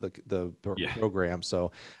up the program.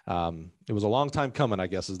 So it was a long time coming, I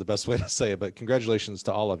guess is the best way to say it, but congratulations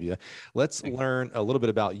to all of you. Let's learn a little bit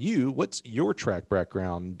about you. What's your track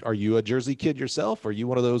background? Are you a Jersey kid yourself? Are you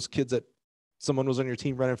one of those kids that someone was on your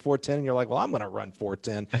team running 410 and you're like, well, I'm going to run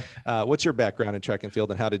 410. What's your background in track and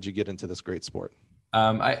field, and how did you get into this great sport?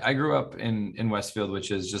 I grew up in Westfield,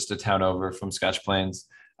 which is just a town over from Scotch Plains.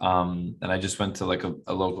 And I just went to like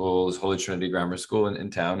a local Holy Trinity Grammar School in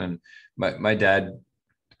town. And my dad,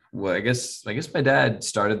 well, I guess my dad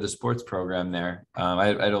started the sports program there. I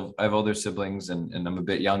have older siblings and I'm a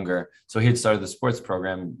bit younger. So he had started the sports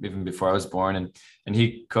program even before I was born, and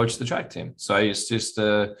he coached the track team. So I used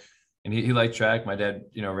to, and he liked track. My dad,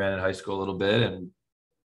 ran in high school a little bit and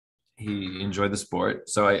he enjoyed the sport.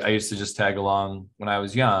 So I used to just tag along when I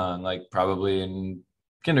was young, like probably in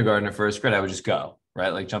kindergarten or first grade, I would just go.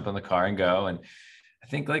 Right? Like jump in the car and go. And I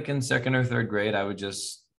think like in 2nd or 3rd grade, I would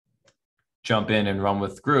just jump in and run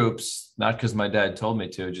with groups, not because my dad told me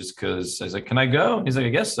to, just because I was like, can I go? And he's like, I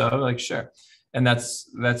guess so. I'm like, sure. And that's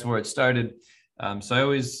where it started.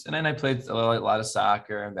 So I played a lot of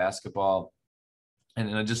soccer and basketball.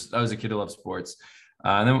 And I was a kid who loved sports.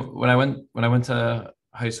 And then when I went to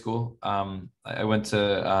high school, I went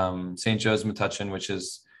to St. Joe's Metuchen, which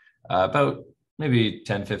is about maybe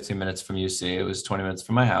 10, 15 minutes from UC. It was 20 minutes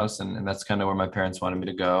from my house. And that's kind of where my parents wanted me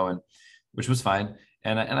to go, and which was fine.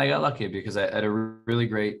 And I got lucky because I had a really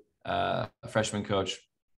great freshman coach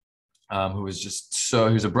who was he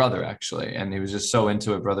was a brother actually. And he was just so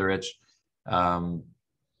into it, Brother Rich. And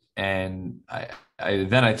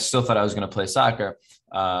I still thought I was going to play soccer.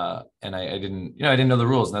 And I didn't know the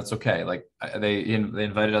rules, and that's okay. Like they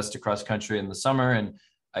invited us to cross country in the summer, and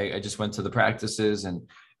I just went to the practices, and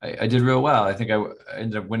I did real well. I think I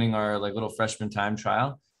ended up winning our like little freshman time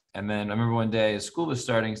trial. And then I remember one day as school was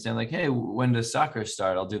starting, saying like, hey, when does soccer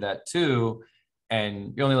start? I'll do that too.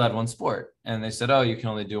 And you're only allowed one sport. And they said, oh, you can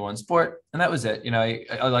only do one sport. And that was it.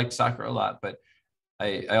 I liked soccer a lot, but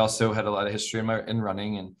I also had a lot of history in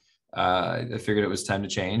running, and I figured it was time to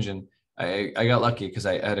change. And I got lucky because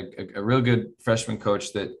I had a real good freshman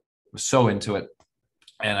coach that was so into it.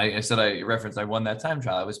 And I won that time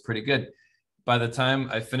trial. I was pretty good. By the time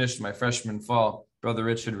I finished my freshman fall, brother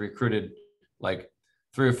Rich had recruited like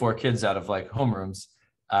 3 or 4 kids out of like homerooms.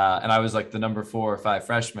 And I was like the number 4 or 5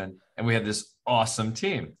 freshman. And we had this awesome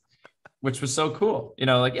team, which was so cool. You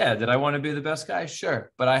know, like, yeah, did I want to be the best guy?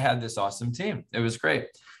 Sure. But I had this awesome team. It was great.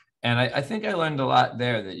 And I think I learned a lot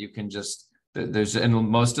there, that you can just, and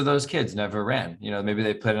most of those kids never ran, you know, maybe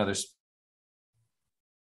they played another sports.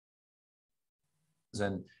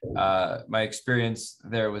 And my experience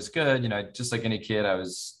there was good. You know, just like any kid, I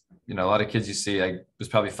was, you know, a lot of kids you see, I was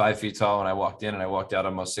probably 5 feet tall when I walked in, and I walked out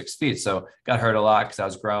almost 6 feet. So got hurt a lot because I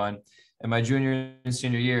was growing. And my junior and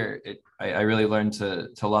senior year, I really learned to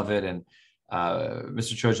love it. And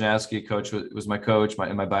Mr. Trojanowski, coach, was my coach,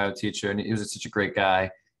 my bio teacher, and he was such a great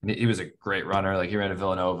guy. And he was a great runner. Like, he ran at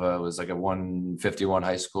Villanova, was like a 151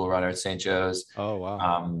 high school runner at St. Joe's. Oh,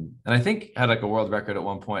 wow. And I think had like a world record at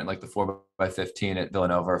one point, like the 4x15 at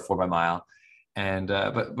Villanova, or 4 by mile. And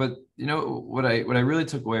but you know what I really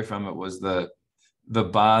took away from it was the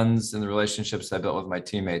bonds and the relationships I built with my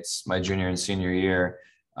teammates my junior and senior year,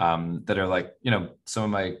 that are like, you know, some of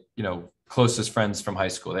my, you know, closest friends from high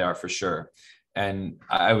school. They are, for sure. And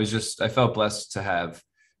I felt blessed to have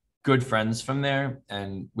good friends from there.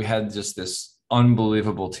 And we had just this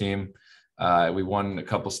unbelievable team. We won a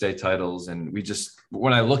couple state titles, and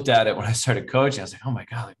when I looked at it, when I started coaching, I was like, oh my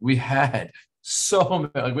God, like, we had so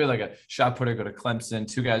many, like, we had like a shot putter go to Clemson,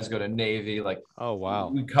 2 guys go to Navy. Like, oh, wow.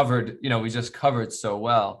 We covered, you know, we just covered so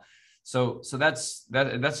well. So that's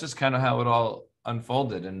just kind of how it all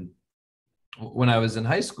unfolded. And when I was in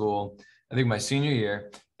high school, I think my senior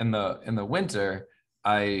year, in the winter,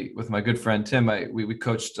 with my good friend Tim, we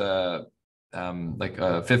coached like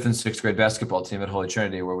a 5th and 6th grade basketball team at Holy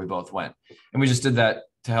Trinity, where we both went, and we just did that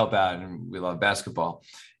to help out, and we love basketball.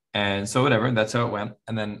 And so whatever, that's how it went.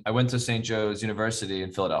 And then I went to St. Joe's University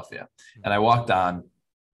in Philadelphia, and I walked on,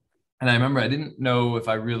 and I remember I didn't know if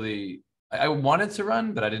I wanted to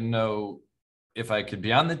run, but I didn't know if I could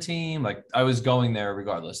be on the team. Like, I was going there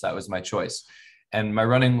regardless. That was my choice. And my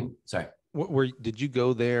running, sorry. Did you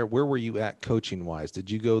go there? Where were you at coaching wise? Did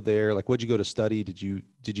you go there? Like, what'd you go to study? Did you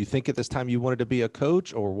think at this time you wanted to be a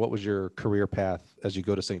coach, or what was your career path as you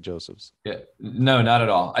go to St. Joseph's? Yeah, no, not at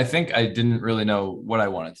all. I think I didn't really know what I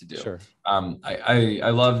wanted to do. Sure. I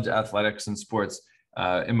loved athletics and sports.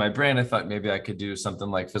 In my brain, I thought maybe I could do something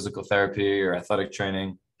like physical therapy or athletic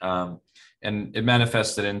training. And it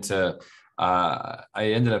manifested into, I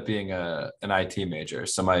ended up being an IT major.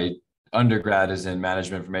 So my undergrad is in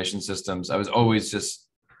management information systems. I was always just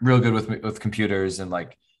real good with computers and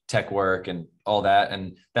like tech work and all that,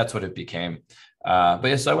 and that's what it became. But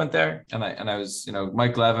yes, I went there, and I was, you know,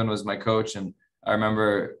 Mike Levin was my coach, and I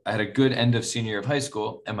remember I had a good end of senior year of high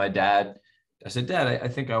school, and I said, Dad, I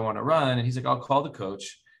think I want to run, and he's like, I'll call the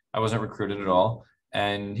coach. I wasn't recruited at all,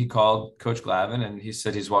 and he called Coach Glavin, and he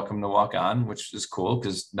said he's welcome to walk on, which is cool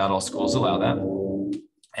because not all schools allow that.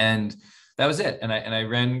 And that was it. And I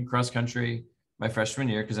ran cross country my freshman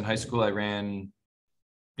year, because in high school I ran,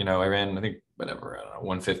 I think whatever,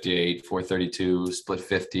 158, 432, split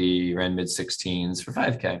 50, ran mid 16s for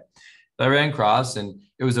 5K. But I ran cross, and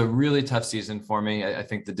it was a really tough season for me. I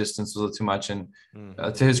think the distance was a little too much. And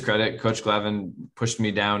to his credit, Coach Glavin pushed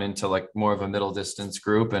me down into like more of a middle distance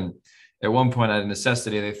group. And at one point, out of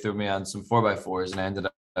necessity, they threw me on some 4x4s, and I ended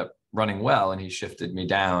up running well, and he shifted me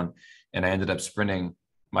down, and I ended up sprinting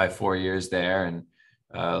my 4 years there. And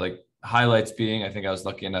like highlights being, I think I was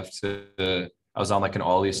lucky enough I was on like an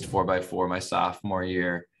all East 4x4 my sophomore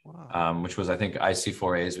year. Wow. Which was, I think,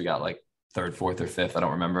 IC4As. We got like 3rd, 4th, or 5th. I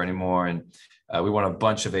don't remember anymore. And we won a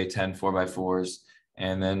bunch of A10 4x4s.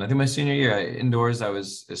 And then I think my senior year indoors, I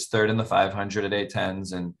was 3rd in the 500 at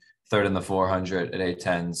A10s and 3rd in the 400 at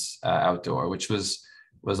A10s outdoor, which was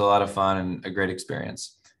a lot of fun and a great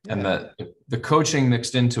experience. Yeah. And the coaching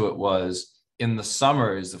mixed into it was, in the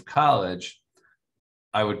summers of college,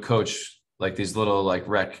 I would coach like these little like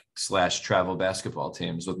rec/travel basketball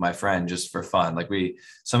teams with my friend, just for fun. Like,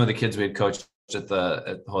 some of the kids we had coached at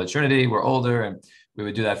the Holy Trinity were older, and we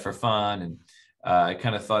would do that for fun. And I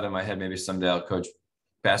kind of thought in my head, maybe someday I'll coach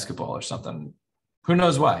basketball or something. Who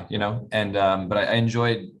knows why, you know? And but I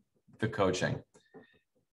enjoyed the coaching.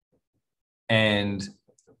 And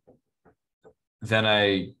then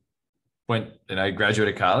I went and I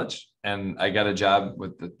graduated college, and I got a job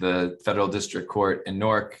with the federal district court in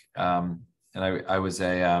Newark. And I was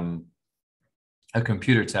a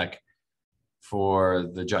computer tech for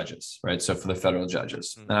the judges, right? So for the federal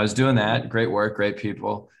judges. And I was doing that, great work, great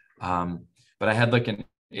people. But I had like an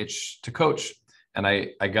itch to coach. And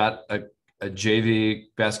I got a JV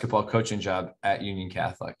basketball coaching job at Union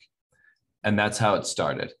Catholic. And that's how it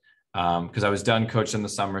started. because I was done coaching the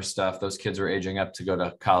summer stuff. Those kids were aging up to go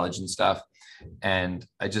to college and stuff. And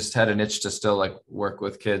I just had an itch to still like work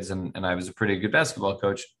with kids. And I was a pretty good basketball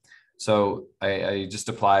coach. So I just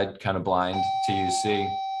applied kind of blind to UC.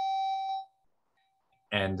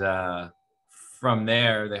 And from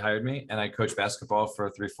there, they hired me, and I coached basketball for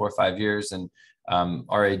 3, 4, 5 years. And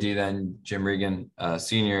RAD then, Jim Regan,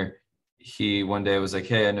 senior, he one day was like,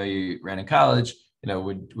 "Hey, I know you ran in college.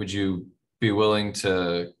 Would you be willing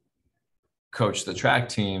to coach the track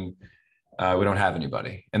team? We don't have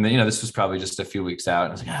anybody." And then, this was probably just a few weeks out.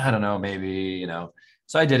 And I was like, I don't know, maybe.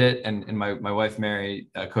 So I did it. And my wife, Mary,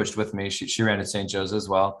 coached with me. She ran at St. Joe's as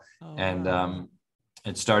well. Oh, and wow.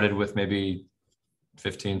 It started with maybe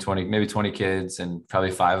 15, 20, maybe 20 kids, and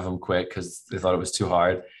probably 5 of them quit because they thought it was too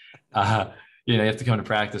hard. You have to come to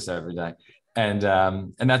practice every day. And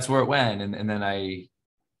that's where it went. And then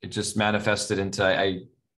it just manifested into, I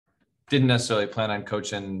didn't necessarily plan on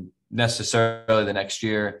coaching necessarily the next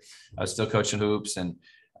year. I was still coaching hoops, and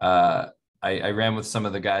I ran with some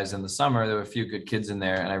of the guys in the summer. There were a few good kids in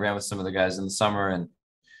there, and I ran with some of the guys in the summer, and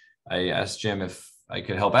I asked Jim if I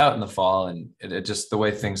could help out in the fall, and it just, the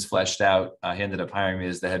way things fleshed out, he ended up hiring me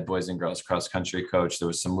as the head boys and girls cross country coach. There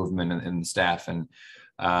was some movement in the staff, and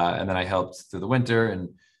then I helped through the winter and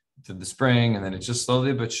through the spring, and then it just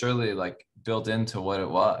slowly but surely like built into what it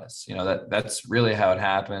was. That's really how it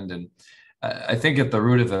happened. And I think at the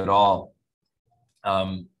root of it all,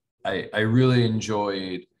 I really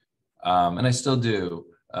enjoyed, and I still do,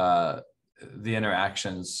 the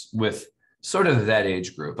interactions with sort of that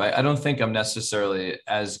age group. I don't think I'm necessarily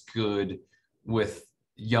as good with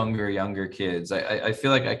younger kids. I feel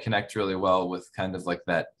like I connect really well with kind of like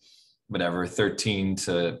that, whatever, 13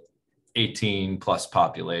 to 18 plus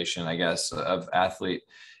population, I guess, of athlete.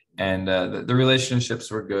 And the relationships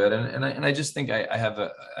were good. And I just think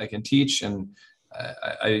I can teach, and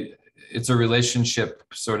it's a relationship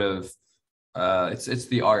sort of, it's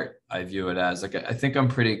the art. I view it as, like, I think I'm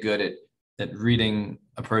pretty good at reading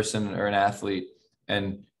a person or an athlete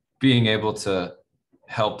and being able to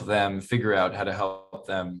help them figure out how to help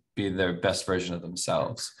them be their best version of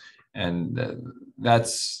themselves. And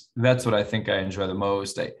that's what I think I enjoy the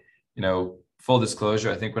most. Full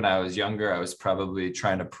disclosure, I think when I was younger, I was probably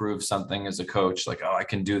trying to prove something as a coach, like, oh, I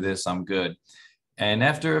can do this, I'm good. And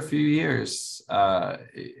after a few years, I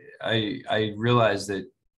realized that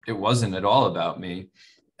it wasn't at all about me,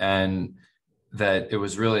 and that it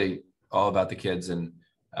was really all about the kids. And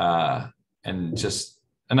I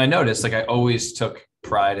noticed, like, I always took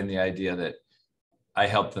pride in the idea that I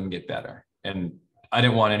helped them get better, and I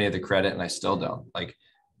didn't want any of the credit, and I still don't. Like,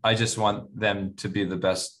 I just want them to be the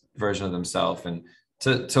best version of themselves, and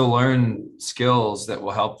to learn skills that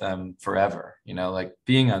will help them forever, like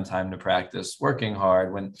being on time to practice, working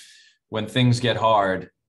hard when things get hard,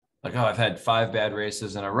 like, oh, I've had 5 bad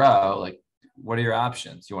races in a row. Like, what are your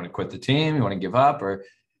options? You want to quit the team? You want to give up? Or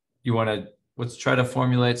you want to, let's try to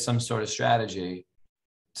formulate some sort of strategy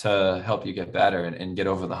to help you get better and get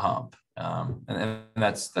over the hump. And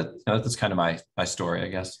that's kind of my story, I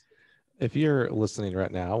guess. If you're listening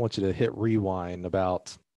right now, I want you to hit rewind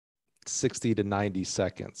about 60 to 90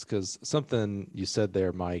 seconds, because something you said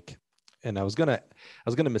there, Mike, and I was gonna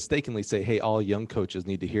mistakenly say, hey, all young coaches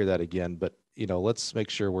need to hear that again, but let's make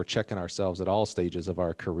sure we're checking ourselves at all stages of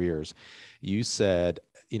our careers. You said,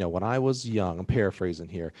 when I was young, I'm paraphrasing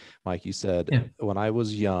here, Mike, you said, yeah, when I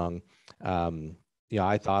was young,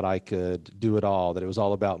 I thought I could do it all, that it was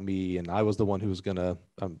all about me, and I was the one who was gonna,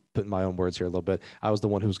 I'm putting my own words here a little bit, I was the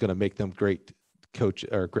one who was gonna make them great coach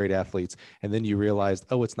or great athletes. And then you realized,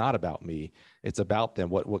 oh, it's not about me, it's about them.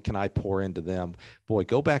 What can I pour into them? Boy,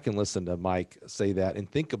 go back and listen to Mike say that,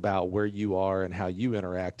 and think about where you are and how you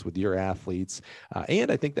interact with your athletes.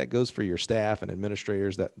 And I think that goes for your staff and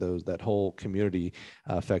administrators, that whole community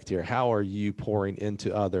effect here. How are you pouring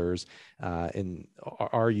into others? And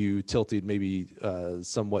are you tilted maybe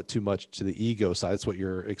somewhat too much to the ego side? That's what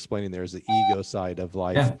you're explaining there, is the ego side of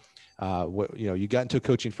life. Yeah. You got into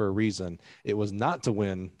coaching for a reason. It was not to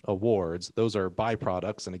win awards. Those are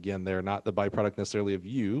byproducts. And again, they're not the byproduct necessarily of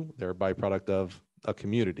you. They're a byproduct of a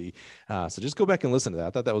community. So just go back and listen to that. I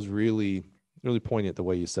thought that was really, really poignant the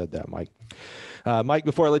way you said that, Mike. Mike,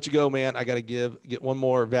 before I let you go, man, I got to get one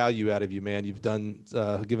more value out of you, man. You've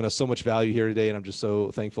given us so much value here today, and I'm just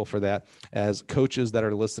so thankful for that. As coaches that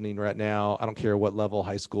are listening right now, I don't care what level,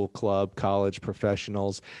 high school, club, college,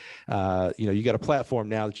 professionals, you got a platform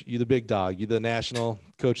now that you're the big dog, you're the national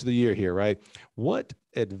coach of the year here, right? What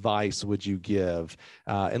advice would you give?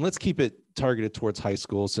 And let's keep it targeted towards high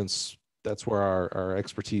school, since that's where our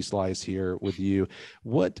expertise lies here with you.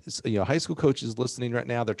 What, high school coaches listening right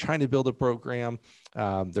now, they're trying to build a program.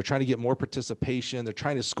 They're trying to get more participation. They're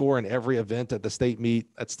trying to score in every event at the state meet.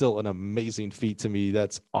 That's still an amazing feat to me.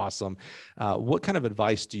 That's awesome. What kind of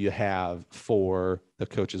advice do you have for the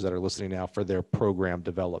coaches that are listening now for their program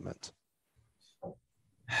development?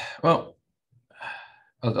 Well,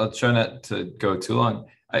 I'll try not to go too long.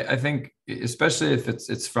 I think, especially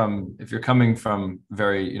if you're coming from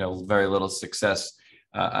very little success,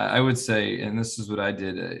 I would say, and this is what I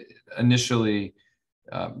did initially,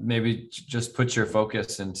 maybe just put your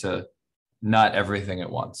focus into not everything at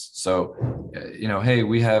once. So, hey,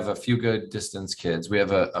 we have a few good distance kids. We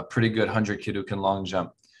have a pretty good 100 kid who can long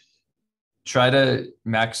jump. Try to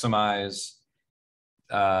maximize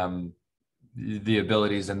the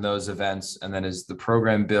abilities in those events. And then as the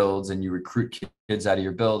program builds and you recruit kids out of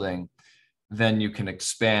your building, then you can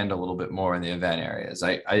expand a little bit more in the event areas.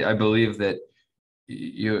 I believe that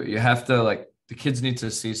you have to, the kids need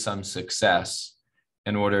to see some success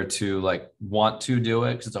in order to want to do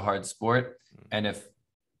it, because it's a hard sport. And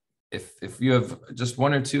if you have just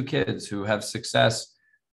one or two kids who have success,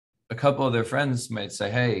 a couple of their friends might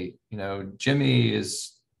say, hey, Jimmy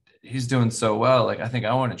he's doing so well. I think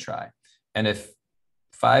I want to try. And if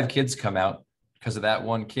 5 kids come out because of that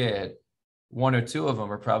one kid, 1 or 2 of them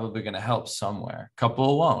are probably going to help somewhere. A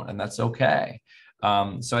couple won't, and that's okay.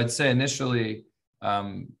 So I'd say initially,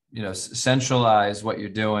 centralize what you're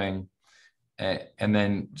doing, and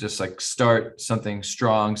then just start something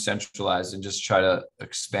strong, centralized, and just try to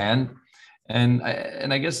expand. And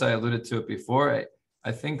I guess I alluded to it before.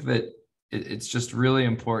 I think that it's just really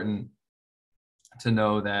important to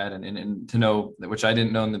know that, and to know that, which I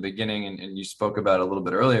didn't know in the beginning, and you spoke about a little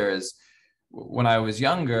bit earlier, is when I was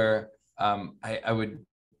younger, I would,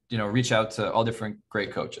 reach out to all different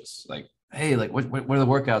great coaches. Hey, what are the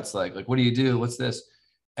workouts like? What do you do? What's this?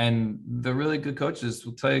 And the really good coaches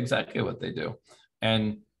will tell you exactly what they do.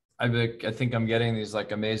 And I think I'm getting these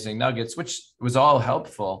amazing nuggets, which was all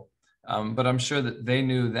helpful. But I'm sure that they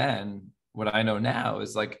knew then what I know now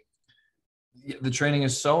is the training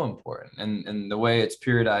is so important, and the way it's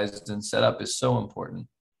periodized and set up is so important.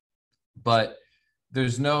 But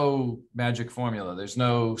there's no magic formula. There's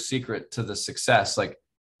no secret to the success.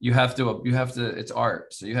 You have to, it's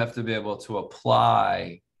art. So you have to be able to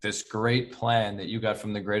apply this great plan that you got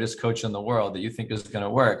from the greatest coach in the world that you think is going to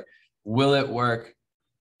work. Will it work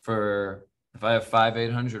for, if I have 5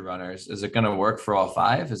 800 runners, is it going to work for all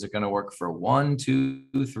 5? Is it going to work for 1,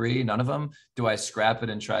 2, 3, none of them? Do I scrap it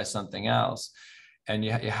and try something else? And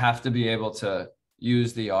you have to be able to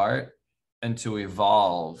use the art and to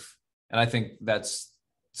evolve. And I think that's,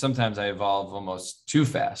 sometimes I evolve almost too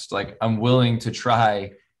fast. I'm willing to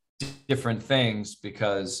try different things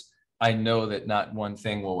because I know that not one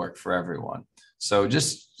thing will work for everyone. So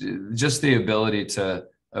just the ability to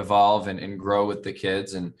evolve and grow with the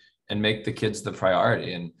kids, and make the kids the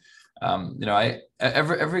priority. And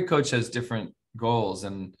every coach has different goals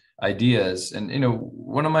and ideas. And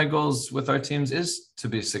one of my goals with our teams is to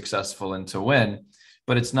be successful and to win,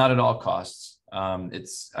 but it's not at all costs.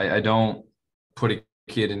 I don't put a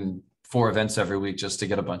kid in 4 events every week just to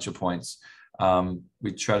get a bunch of points.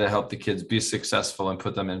 We try to help the kids be successful and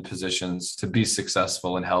put them in positions to be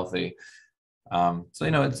successful and healthy. So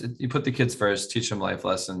you put the kids first, teach them life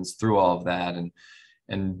lessons through all of that,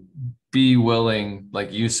 and be willing,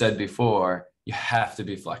 like you said before, you have to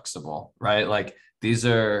be flexible, right? These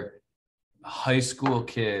are high school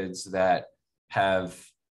kids that have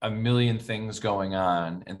a million things going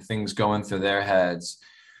on and things going through their heads,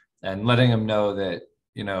 and letting them know that,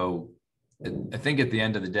 I think at the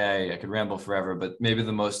end of the day, I could ramble forever, but maybe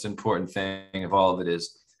the most important thing of all of it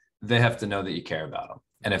is they have to know that you care about them.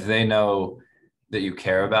 And if they know that you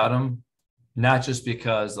care about them, not just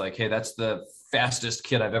because hey, that's the fastest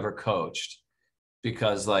kid I've ever coached,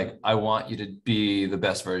 because I want you to be the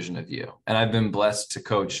best version of you. And I've been blessed to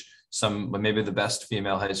coach maybe the best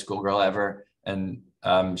female high school girl ever. And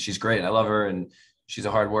she's great. And I love her, and she's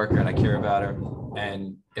a hard worker, and I care about her.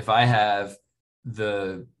 And if I have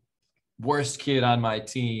the worst kid on my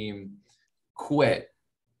team quit,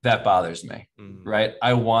 that bothers me, right?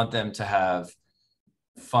 I want them to have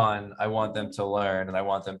fun. I want them to learn, and I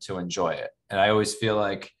want them to enjoy it. And I always feel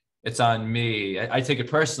like it's on me. I take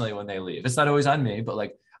it personally when they leave. It's not always on me,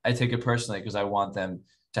 but I take it personally because I want them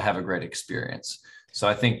to have a great experience. So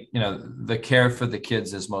I think, the care for the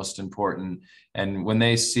kids is most important. And when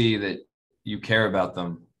they see that you care about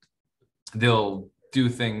them, they'll do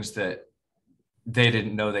things that they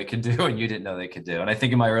didn't know they could do and you didn't know they could do. And I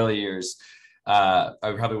think in my early years, I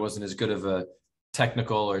probably wasn't as good of a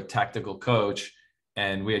technical or tactical coach.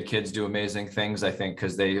 And we had kids do amazing things, I think,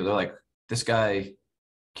 because they're like, this guy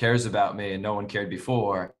cares about me and no one cared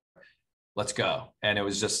before. let's go. And it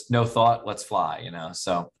was just no thought, let's fly,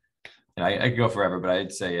 So I could go forever, but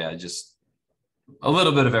I'd say, yeah, just a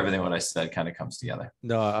little bit of everything what I said kind of comes together.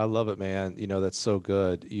 No, I love it, man. That's so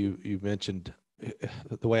good. You mentioned,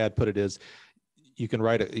 the way I'd put it is, you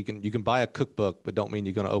can buy a cookbook, but don't mean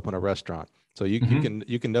you're going to open a restaurant. So you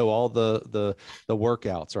can know all the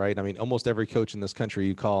workouts, right? I mean, almost every coach in this country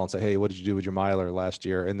you call and say, hey, what did you do with your miler last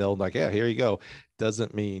year? And they'll like, yeah, here you go.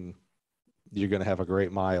 Doesn't mean you're going to have a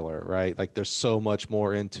great miler, right? Like, there's so much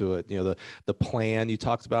more into it. The plan you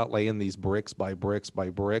talked about, laying these bricks by bricks by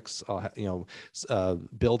bricks,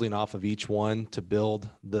 building off of each one to build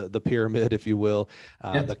the pyramid, if you will.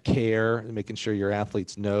 The care, making sure your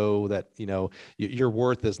athletes know that, your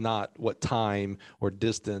worth is not what time or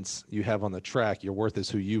distance you have on the track. Your worth is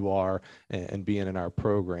who you are, and being in our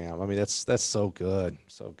program. I mean, that's so good.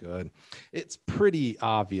 So good. It's pretty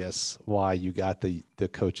obvious why you got the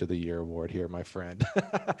Coach of the Year award here, my friend.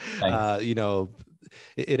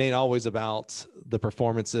 It ain't always about the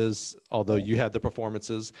performances, although you had the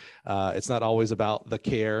performances. It's not always about the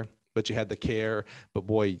care, but you had the care. But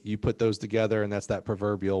boy, you put those together, and that's that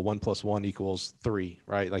proverbial 1 + 1 = 3,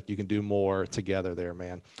 right? Like, you can do more together there,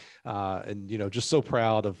 man. And just so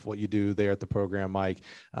proud of what you do there at the program, Mike.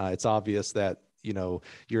 It's obvious that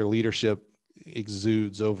your leadership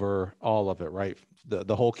exudes over all of it, right?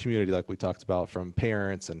 The whole community, like we talked about, from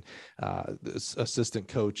parents and assistant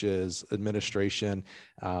coaches, administration.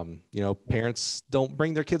 Parents don't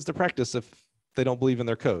bring their kids to practice if they don't believe in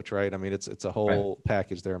their coach, right? I mean, it's a whole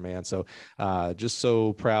package there, man. So just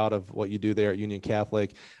so proud of what you do there at Union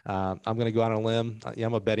Catholic. I'm going to go out on a limb.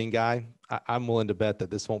 I'm a betting guy. I'm willing to bet that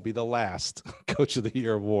this won't be the last Coach of the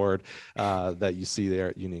Year award that you see there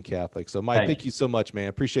at Union Catholic. So, Mike, thank you so much, man.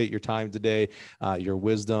 Appreciate your time today, your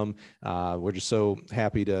wisdom. We're just so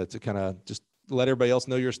happy to kind of just let everybody else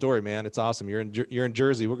know your story, man. It's awesome. You're in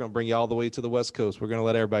Jersey. We're going to bring you all the way to the West Coast. We're going to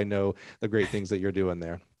let everybody know the great things that you're doing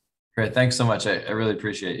there. Great. Thanks so much. I really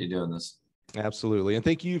appreciate you doing this. Absolutely. And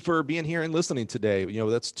thank you for being here and listening today.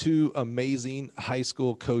 That's two amazing high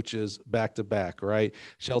school coaches back to back, right?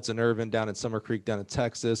 Shelton Irvin down in Summer Creek, down in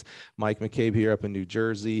Texas, Mike McCabe here up in New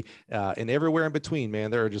Jersey, and everywhere in between,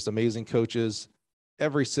 man. There are just amazing coaches,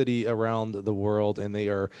 every city around the world, and they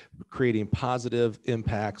are creating positive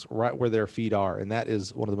impacts right where their feet are. And that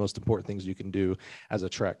is one of the most important things you can do as a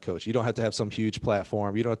track coach. You don't have to have some huge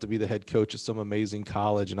platform. You don't have to be the head coach of some amazing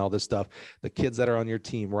college and all this stuff. The kids that are on your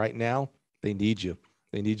team right now, they need you.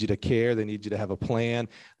 They need you to care. They need you to have a plan.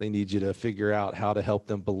 They need you to figure out how to help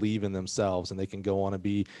them believe in themselves, and they can go on to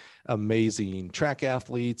be amazing track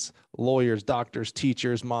athletes, lawyers, doctors,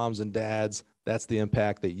 teachers, moms and dads. That's the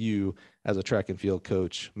impact that you as a track and field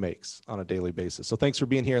coach makes on a daily basis. So thanks for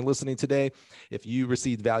being here and listening today. If you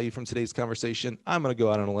received value from today's conversation, I'm going to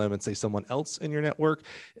go out on a limb and say someone else in your network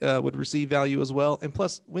would receive value as well. And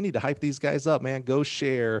plus, we need to hype these guys up, man. Go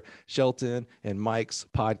share Shelton and Mike's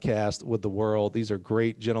podcast with the world. These are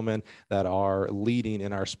great gentlemen that are leading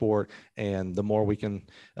in our sport. And the more we can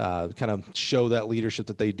kind of show that leadership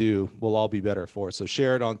that they do, we'll all be better for it. So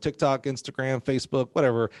share it on TikTok, Instagram, Facebook,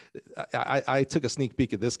 whatever. I took a sneak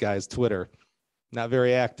peek at this guy's Twitter. Not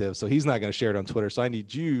very active, so he's not going to share it on Twitter. So I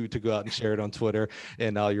need you to go out and share it on Twitter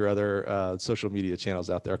and all your other social media channels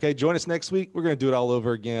out there. Okay, join us next week. We're going to do it all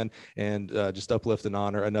over again and just uplift and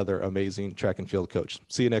honor another amazing track and field coach.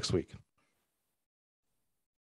 See you next week.